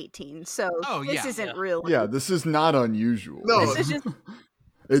 15 to 18. So this isn't really... Yeah, this is not unusual. No. This is just...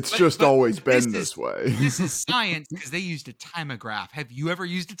 It's just always been this way. This is science because they used a timograph. Have you ever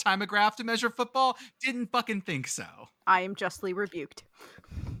used a timograph to measure football? Didn't fucking think so. I am justly rebuked.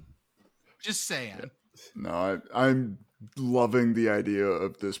 Just saying. No, I'm loving the idea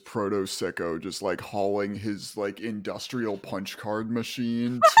of this proto sicko just like hauling his like industrial punch card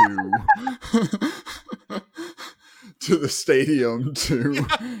machine to the stadium to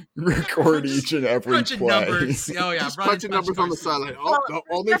record each and every Bunch of play. numbers. Oh yeah, Just running punching numbers on the cards. sideline. Well, Oh, you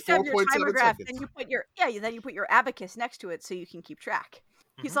only have to have your 4.7 timer graph, seconds. then you put your abacus next to it so you can keep track.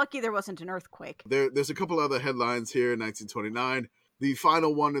 He's lucky there wasn't an earthquake. There's a couple other headlines here in 1929. The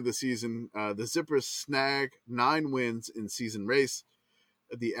final one of the season, the Zippers snag 9 wins in season race.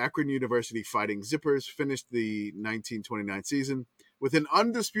 The Akron University Fighting Zippers finished the 1929 season with an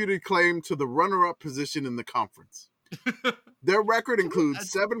undisputed claim to the runner-up position in the conference. Their record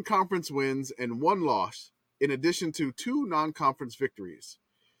includes 7 conference wins and 1 loss, in addition to 2 non-conference victories.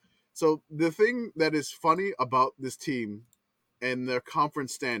 So the thing that is funny about this team and their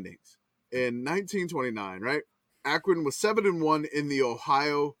conference standings in 1929, right? Akron was 7-1 in the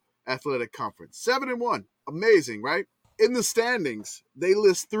Ohio Athletic Conference. 7-1. Amazing, right? In the standings, they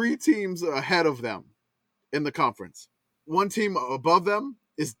list 3 teams ahead of them in the conference. One team above them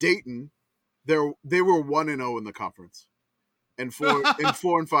is Dayton. They were 1-0 in the conference, and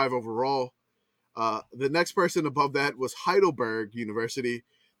 4-5 overall. The next person above that was Heidelberg University.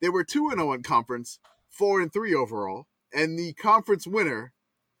 They were 2-0 in conference, 4-3 overall, and the conference winner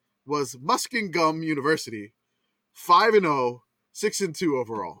was Muskingum University, 5-0, 6-2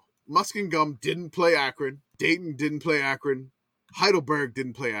 overall. Muskingum didn't play Akron. Dayton didn't play Akron. Heidelberg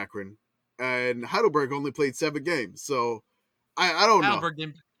didn't play Akron. And Heidelberg only played 7 games. So, I don't know.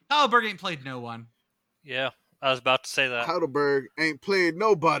 Heidelberg ain't played no one. Yeah, I was about to say that. Heidelberg ain't played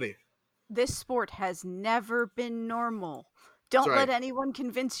nobody. This sport has never been normal. Don't That's right. let anyone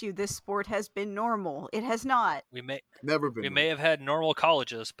convince you this sport has been normal. It has not. We may Never been. have had normal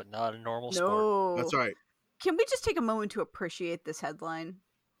colleges, but not a normal sport. No. That's right. Can we just take a moment to appreciate this headline?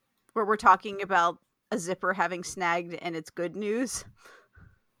 Where we're talking about a zipper having snagged and it's good news.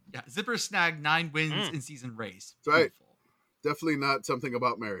 Yeah, Zipper snagged 9 wins in season race. That's right. Beautiful. Definitely not something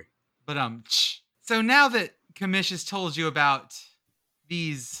about Mary. But so now that Commish has told you about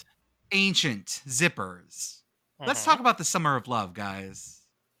these ancient zippers, let's talk about the summer of love, guys.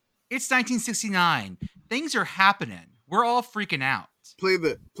 It's 1969. Things are happening. We're all freaking out. Play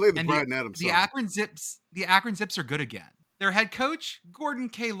the And Bryan Adams song. The Akron Zips are good again. Their head coach, Gordon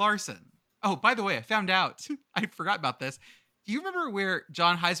K. Larson. Oh, by the way, I found out. I forgot about this. Do you remember where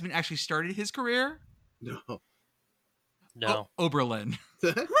John Heisman actually started his career? No. Oberlin.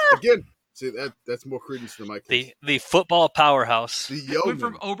 Again, see that's more credence than my case. The football powerhouse. The Yeoman. Went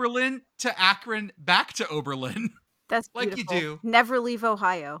from Oberlin to Akron, back to Oberlin. That's Like beautiful. you do. Never leave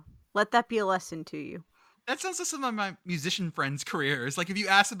Ohio. Let that be a lesson to you. That sounds like some of my musician friends' careers. Like if you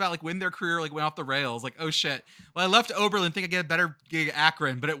ask about like when their career like went off the rails, like, oh shit. Well, I left Oberlin, think I get a better gig at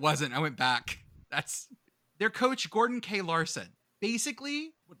Akron, but it wasn't. I went back. That's their coach, Gordon K. Larson.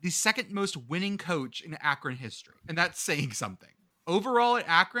 Basically, the second most winning coach in Akron history. And that's saying something. Overall at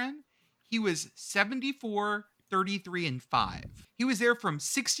Akron, he was 74, 33, and 5. He was there from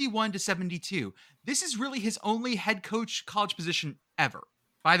 61 to 72. This is really his only head coach college position ever.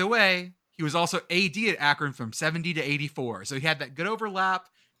 By the way, he was also AD at Akron from 70 to 84. So he had that good overlap,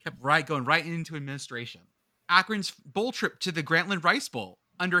 kept going right into administration. Akron's bowl trip to the Grantland Rice Bowl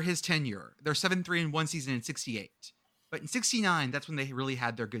under his tenure. Their 7-3-1 season in 68. But in 69, that's when they really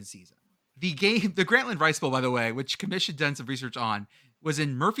had their good season. The Grantland Rice Bowl, by the way, which Commish had done some research on, was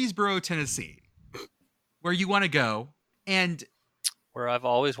in Murfreesboro, Tennessee, where you want to go. And where I've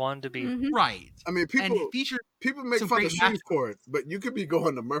always wanted to be. Mhm. right. I mean, people make some fun great of Shreveport, but you could be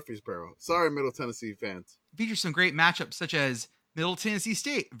going to Murfreesboro. Sorry, Middle Tennessee fans. Features some great matchups such as Middle Tennessee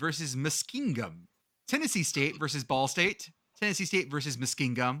State versus Muskingum, Tennessee State versus Ball State, Tennessee State versus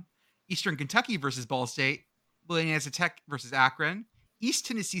Muskingum, Eastern Kentucky versus Ball State, Louisiana Tech versus Akron, East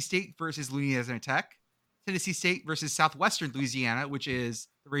Tennessee State versus Louisiana Tech, Tennessee State versus Southwestern Louisiana, which is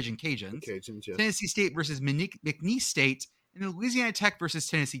the Raging Cajuns, Cajuns, yes. Tennessee State versus McNeese State, and then Louisiana Tech versus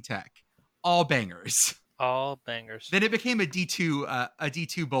Tennessee Tech. All bangers. All bangers. Then it became a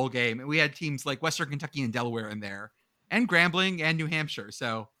D2 bowl game, and we had teams like Western Kentucky and Delaware in there, and Grambling and New Hampshire.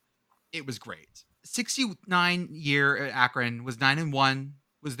 So it was great. 69 year at Akron was 9-1,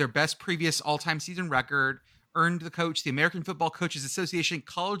 was their best previous all-time season record. Earned the coach the American Football Coaches Association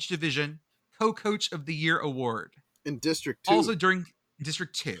College Division Co-Coach of the Year award. In District 2. Also during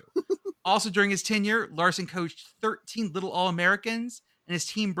District 2. Also during his tenure, Larson coached 13 Little All-Americans, and his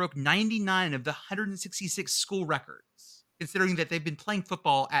team broke 99 of the 166 school records, considering that they've been playing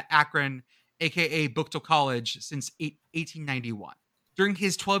football at Akron, aka Buc-ee College, since 1891. During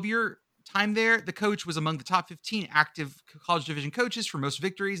his 12-year time there, the coach was among the top 15 active college division coaches for most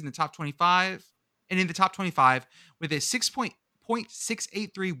victories in the top 25. and in the top 25 with a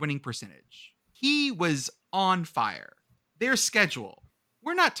 6.683 winning percentage. He was on fire. Their schedule.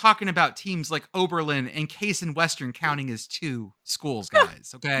 We're not talking about teams like Oberlin and Case and Western counting as 2 schools,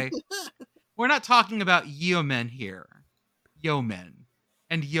 guys, okay? We're not talking about yeomen here. Yeomen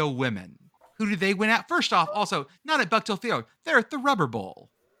and yo women. Who do they win at? First off, also, not at Bucktail Field. They're at the Rubber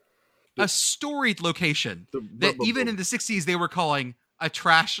Bowl. A storied location that even in the 60s they were calling a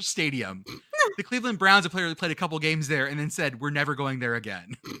trash stadium. The Cleveland Browns have played a couple games there and then said, we're never going there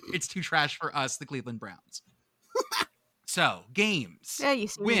again. It's too trash for us, the Cleveland Browns. So, games. Yeah,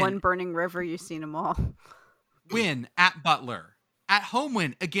 you've seen one Burning River, you've seen them all. Win at Butler. At home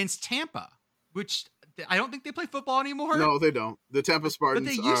win against Tampa, which I don't think they play football anymore. No, they don't. The Tampa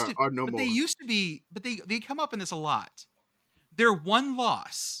Spartans are no more. But they used to be, but they come up in this a lot. Their one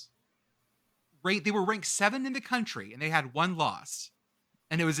loss, they were ranked 7 in the country, and they had one loss,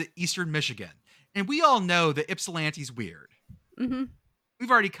 and it was at Eastern Michigan. And we all know that Ypsilanti's weird. Mm-hmm.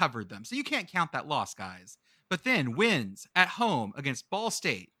 We've already covered them, so you can't count that loss, guys. But then wins at home against Ball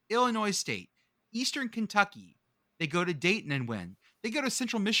State, Illinois State, Eastern Kentucky. They go to Dayton and win. They go to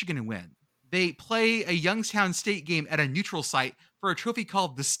Central Michigan and win. They play a Youngstown State game at a neutral site for a trophy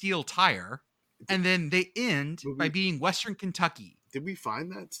called the Steel Tire. And then they end by beating Western Kentucky. Did we find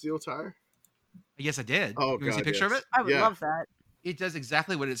that Steel Tire? Yes, I did. Oh, you want to see a picture of it? I would love that. It does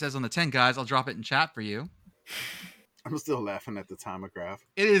exactly what it says on the tin, guys. I'll drop it in chat for you. I'm still laughing at the timograph.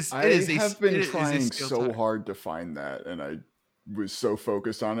 I have been trying so hard to find that, and I was so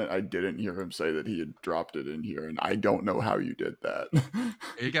focused on it, I didn't hear him say that he had dropped it in here, and I don't know how you did that.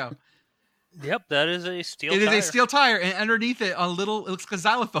 There you go. Yep, that is a steel tire. It is a steel tire, and underneath it, it looks like a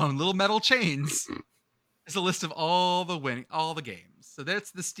xylophone, little metal chains. It's a list of all the games. So that's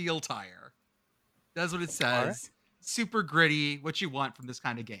the Steel Tire. That's what it says. Right. Super gritty, what you want from this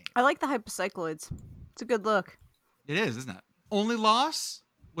kind of game. I like the hypocycloids. It's a good look. It is, isn't it? Only loss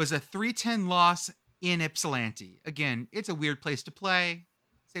was a 3-10 loss in Ypsilanti. Again, it's a weird place to play.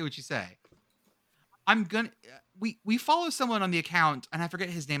 Say what you say. We follow someone on the account, and I forget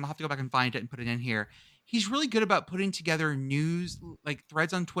his name. I'll have to go back and find it and put it in here. He's really good about putting together news, like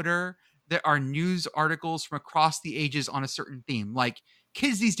threads on Twitter that are news articles from across the ages on a certain theme. Like,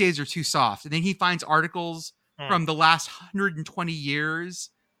 kids these days are too soft. And then he finds articles from the last 120 years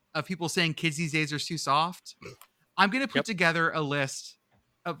of people saying kids these days are too soft. I'm going to put together a list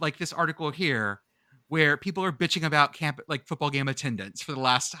of like this article here where people are bitching about football game attendance for the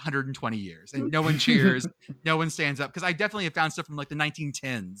last 120 years, and no one cheers, no one stands up. Because I definitely have found stuff from like the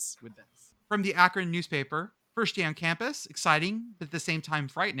 1910s with this. From the Akron newspaper, first day on campus, exciting, but at the same time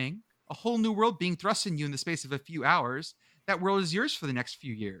frightening. A whole new world being thrust in you in the space of a few hours. That world is yours for the next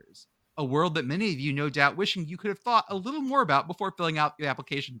few years. A world that many of you no doubt wishing you could have thought a little more about before filling out the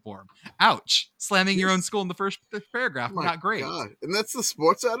application form. Ouch. Slamming your own school in the first paragraph. My Not great. God. And that's the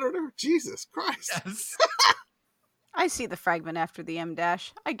sports editor? Jesus Christ. Yes. I see the fragment after the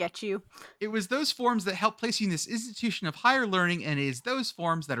M-dash. I get you. It was those forms that helped place you in this institution of higher learning, and it is those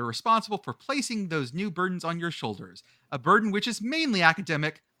forms that are responsible for placing those new burdens on your shoulders. A burden which is mainly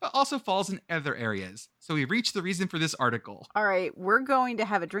academic, but also falls in other areas. So we reached the reason for this article. All right, we're going to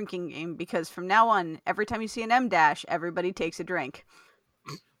have a drinking game because from now on, every time you see an M-dash, everybody takes a drink.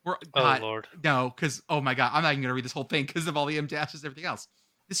 Lord. No, because, oh my God, I'm not even going to read this whole thing because of all the M-dashes and everything else.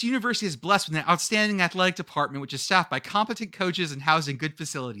 This university is blessed with an outstanding athletic department, which is staffed by competent coaches and housed in good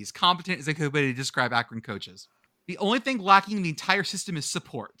facilities. Competent is a good way to describe Akron coaches. The only thing lacking in the entire system is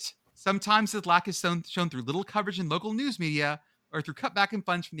support. Sometimes the lack is shown through little coverage in local news media or through cutback in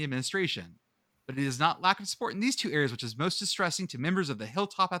funds from the administration. But it is not lack of support in these two areas which is most distressing to members of the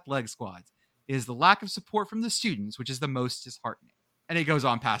Hilltop athletic squads. It is the lack of support from the students which is the most disheartening. And it goes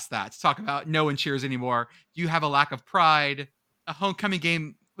on past that to talk about no one cheers anymore. You have a lack of pride. A homecoming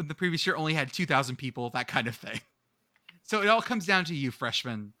game when the previous year only had 2,000 people, that kind of thing. So it all comes down to you,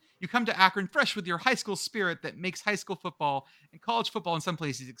 freshmen. You come to Akron fresh with your high school spirit that makes high school football and college football in some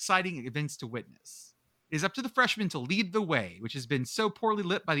places exciting events to witness. It is up to the freshmen to lead the way, which has been so poorly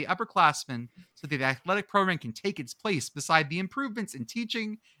lit by the upperclassmen, so that the athletic program can take its place beside the improvements in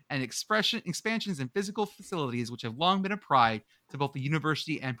teaching and expansions in physical facilities, which have long been a pride to both the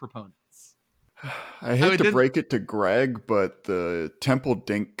university and proponents. I hate to break it to Greg, but the Temple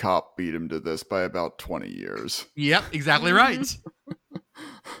Dink cop beat him to this by about 20 years. Yep, exactly right.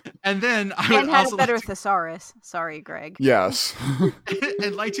 And then I would also had a better thesaurus. Sorry, Greg. Yes.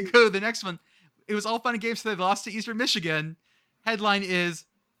 I'd like to go to the next one. It was all fun and games, so they lost to Eastern Michigan. Headline is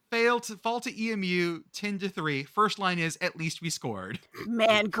fall to EMU 10-3. First line is at least we scored.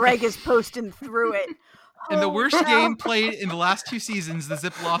 Man, Greg is posting through it. In the Oh, worst no. game played in the last 2 seasons, the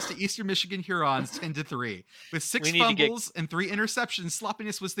Zip lost to Eastern Michigan Hurons 10-3. With 6 We need to get- fumbles and 3 interceptions,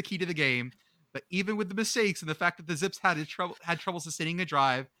 sloppiness was the key to the game. But even with the mistakes and the fact that the Zips had trouble sustaining a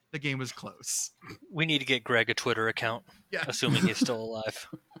drive, the game was close. We need to get Greg a Twitter account, Yeah. assuming he's still alive.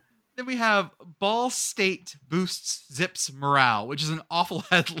 Then we have Ball State boosts Zips morale, which is an awful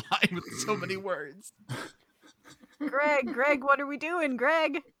headline with so many words. Greg, what are we doing,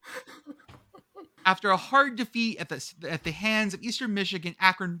 Greg? After a hard defeat at the hands of Eastern Michigan,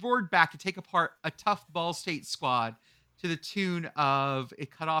 Akron roared back to take apart a tough Ball State squad to the tune of,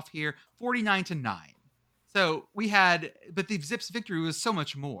 it cut off here, 49-9. So we had, but the Zips victory was so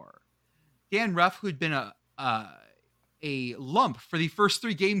much more. Dan Ruff, who had been a lump for the first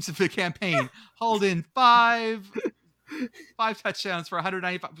 3 games of the campaign, hauled in five touchdowns for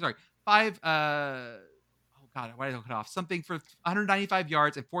 195. Sorry, five. Oh God, why did I cut off? Something for 195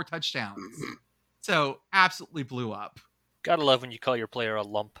 yards and 4 touchdowns. So absolutely blew up. Gotta love when you call your player a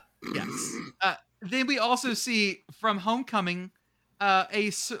lump. Yes. Then we also see from Homecoming,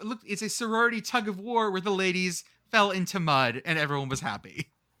 it's a sorority tug of war where the ladies fell into mud and everyone was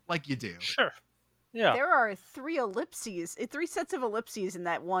happy, like you do. Sure. Yeah. There are 3 sets of ellipses in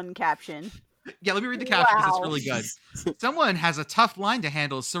that one caption. Yeah, let me read the caption because Wow. it's really good. Someone has a tough line to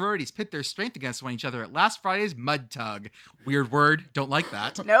handle as sororities pit their strength against one each other at last Friday's mud tug. Weird word. Don't like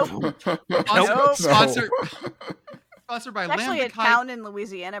that. Nope. Sponsor, sponsor, sponsored by It's actually Lambda a Chi. town in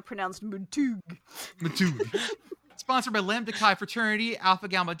Louisiana pronounced Mutug. Sponsored by Lambda Chi fraternity, Alpha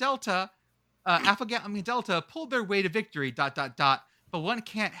Gamma Delta. Alpha Gamma Delta pulled their way to victory. ... But one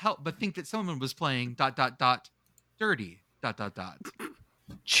can't help but think that someone was playing ... dirty ...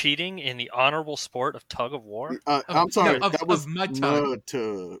 Cheating in the honorable sport of tug of war? I'm sorry, of that was mud tug. mud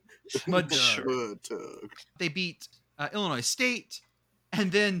tug. Mud tug. Sure. Mud tug. They beat Illinois State,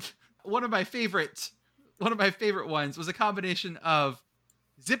 and then one of my favorite ones was a combination of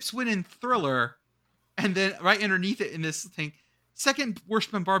Zips win in Thriller, and then right underneath it in this thing, second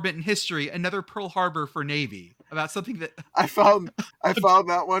worst bombardment in history, another Pearl Harbor for Navy, about something that I found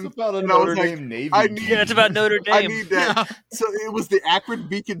that one. It's about a and I was Notre like, Dame Navy. I need- Yeah, it's about Notre I Dame. need that. Yeah. So it was the Akron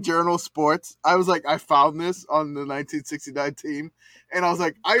Beacon Journal Sports. I was like, I found this on the 1969 team, and I was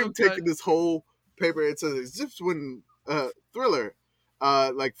like, I am Okay. taking this whole paper. It says Zips win Thriller,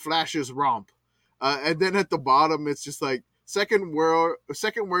 like Flash's romp, and then at the bottom it's just like second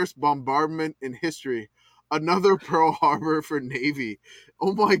worst bombardment in history, another Pearl Harbor for Navy.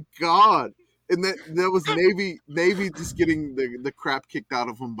 Oh my God! And that was Navy just getting the crap kicked out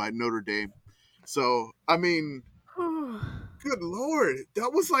of them by Notre Dame. So I mean. Good Lord.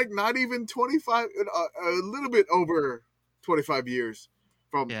 That was like not even 25, a little bit over 25 years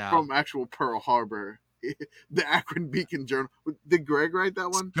from actual Pearl Harbor. The Akron Beacon Journal. Did Greg write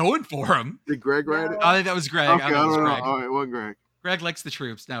that one? going for him. Did Greg write it? I think that was Greg. Okay, I thought it was don't know. Greg. All right, one Greg. Greg likes the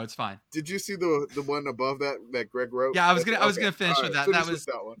troops. No, it's fine. Did you see the one above that Greg wrote? Yeah, I was gonna finish All with right, that. That finish was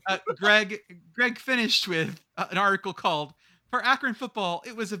with that one. Greg finished with an article called "For Akron Football,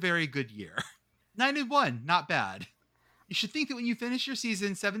 It Was a Very Good Year." 9-1, not bad. You should think that when you finish your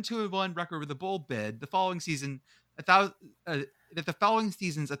season 7-2-1 record with a bowl bid, the following season,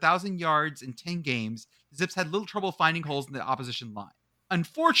 1,000 yards in 10 games, the Zips had little trouble finding holes in the opposition line.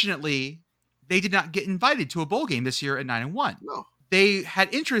 Unfortunately, they did not get invited to a bowl game this year at 9-1. No. They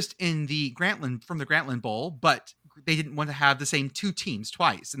had interest in the Grantland Bowl, but they didn't want to have the same 2 teams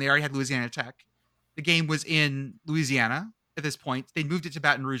twice, and they already had Louisiana Tech. The game was in Louisiana at this point. They moved it to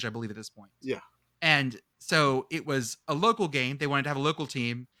Baton Rouge, I believe, at this point. Yeah. And so it was a local game. They wanted to have a local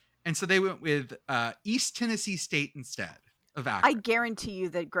team. And so they went with East Tennessee State instead of Akron. I guarantee you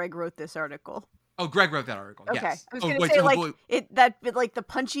that Greg wrote this article. Oh, Greg wrote that article. Okay. Yes. I was Oh, gonna wait, say so like the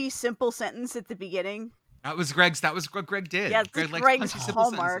punchy simple sentence at the beginning. that was what Greg did. Yeah, it's Greg likes Greg's punchy, simple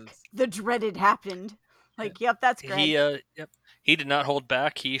hallmark. sentences. The dreaded happened. Like, yep, that's Greg. He did not hold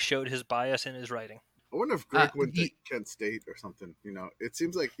back. He showed his bias in his writing. I wonder if Greg went to Kent State or something. You know, it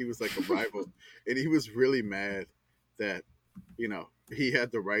seems like he was like a rival, and he was really mad that, you know, he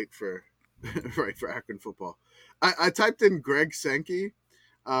had the right for Akron football. I typed in Greg Sankey,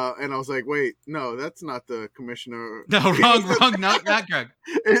 and I was like, wait, no, that's not the commissioner. No, wrong, not Greg.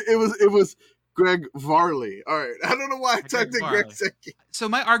 It was Greg Varley. All right, I don't know why I typed in Greg Sankey. So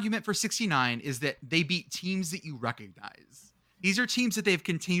my argument for 69 is that they beat teams that you recognize. These are teams that they've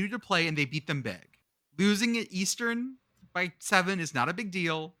continued to play, and they beat them big. Losing at Eastern by 7 is not a big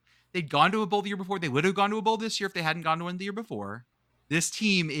deal. They'd gone to a bowl the year before. They would have gone to a bowl this year if they hadn't gone to one the year before. This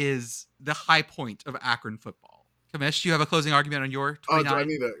team is the high point of Akron football. Commish, do you have a closing argument on your 29? Do I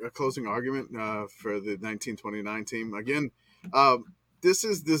need a closing argument for the 1929 team? Again, this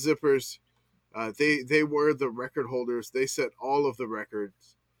is the Zippers They were the record holders. They set all of the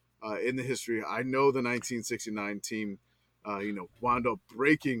records in the history. I know the 1969 team, wound up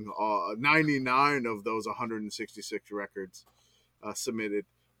breaking 99 of those 166 records submitted.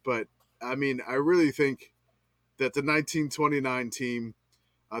 But I mean, I really think that the 1929 team,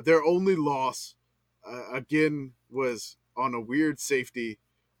 their only loss again was on a weird safety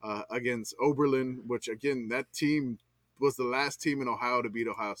against Oberlin, which again, that team was the last team in Ohio to beat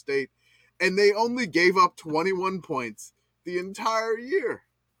Ohio State. And they only gave up 21 points the entire year.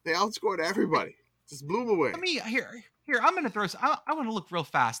 They outscored everybody. Just blew them away. Let me here. I'm going to throw. I want to look real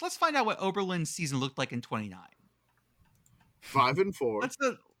fast. Let's find out what Oberlin's season looked like in 29.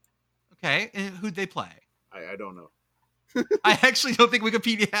 5-4. Okay. And who'd they play? I don't know. I actually don't think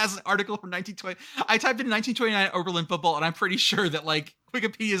Wikipedia has an article from 1920. I typed in 1929 Oberlin football, and I'm pretty sure that like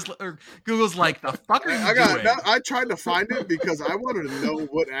Wikipedia's or Google's like, the fuck are you doing? I tried to find it because I wanted to know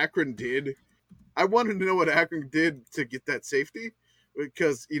what Akron did. I wanted to know what Akron did to get that safety,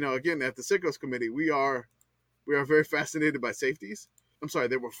 because again, at the Sickos Committee, we are very fascinated by safeties. I'm sorry,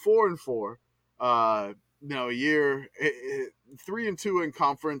 they were 4-4. A year 3-2 in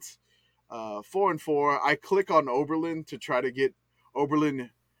conference. 4-4. I click on Oberlin to try to get Oberlin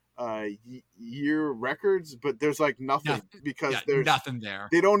year records, but there's like nothing because there's nothing there.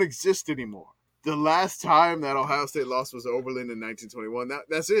 They don't exist anymore. The last time that Ohio State lost was Oberlin in 1921.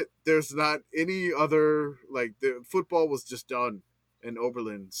 That's it. There's not any other, like, the football was just done in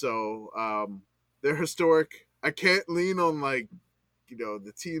Oberlin. So they're historic. I can't lean on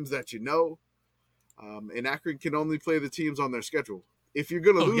the teams that and Akron can only play the teams on their schedule. If you're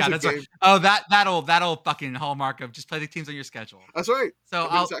gonna lose a game, that'll fucking hallmark of just play the teams on your schedule. That's right.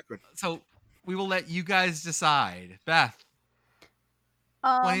 So we will let you guys decide. Beth,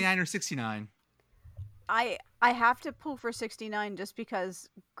 29 or 69? I have to pull for 69 just because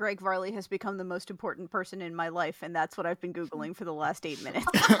Greg Varley has become the most important person in my life, and that's what I've been Googling for the last 8 minutes.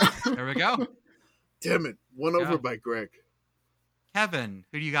 There we go. Damn it, over by Greg. Kevin,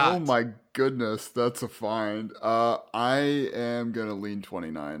 who do you got? Oh my goodness, that's a find. I am gonna lean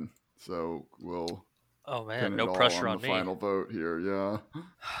 29. So we'll. Oh man, no pressure on me. Final vote here, yeah.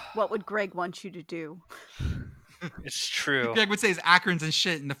 What would Greg want you to do? It's true. Greg would say his Akrons and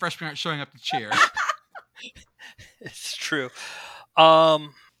shit, and the freshmen aren't showing up to cheer. It's true.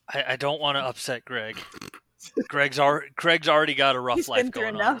 I don't want to upset Greg. Greg's already got a rough life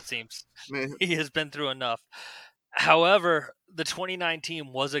going on. It seems he has been through enough. However, the 29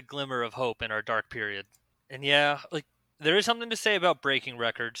 team was a glimmer of hope in our dark period. And yeah, like, there is something to say about breaking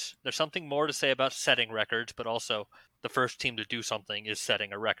records. There's something more to say about setting records, but also the first team to do something is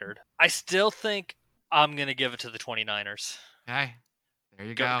setting a record. I still think I'm going to give it to the 29ers. Okay. There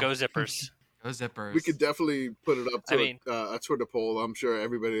you go. Go Zippers. Go Zippers. We could definitely put it up to a Twitter poll. I'm sure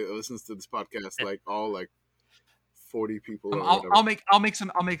everybody that listens to this podcast, all 40 people. I'll make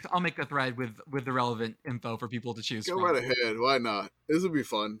a thread with the relevant info for people to choose. Go right ahead. Why not? This would be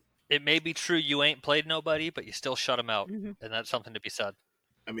fun. It may be true you ain't played nobody, but you still shut them out, and that's something to be said.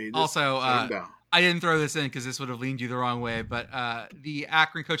 I mean, also, I didn't throw this in because this would have leaned you the wrong way, but the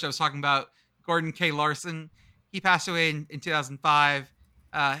Akron coach I was talking about, Gordon K. Larson, he passed away in 2005.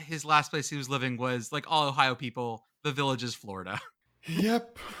 His last place he was living was, like all Ohio people, the Villages, Florida.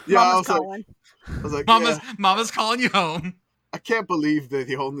 Yep. Yeah, I was like, Mama's calling you home. I can't believe that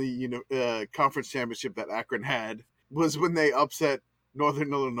the only conference championship that Akron had was when they upset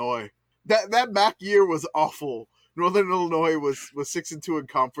Northern Illinois. That MAC year was awful. Northern Illinois was 6-2 in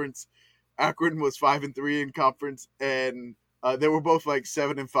conference. Akron was 5-3 in conference, and they were both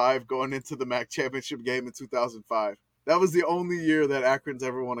 7-5 going into the MAC championship game in 2005. That was the only year that Akron's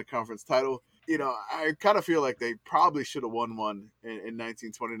ever won a conference title. I kind of feel like they probably should have won one in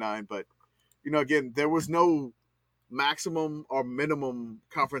 1929, but again, there was no maximum or minimum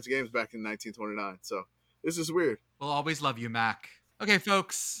conference games back in 1929. So this is weird. We'll always love you, Mac. Okay,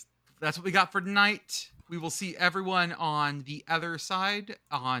 folks, that's what we got for tonight. We will see everyone on the other side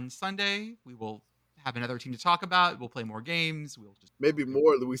on Sunday. We will have another team to talk about. We'll play more games. We'll just maybe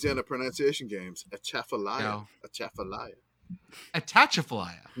more Louisiana pronunciation games. Atchafalaya. Atchafalaya.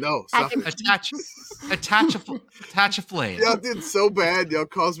 Attachafalaya. No, stop it. Attachafalaya. Y'all did so bad. Y'all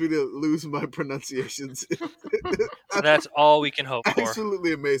caused me to lose my pronunciations. That's all we can hope for.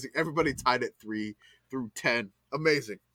 Absolutely amazing. Everybody tied at 3 through 10. Amazing.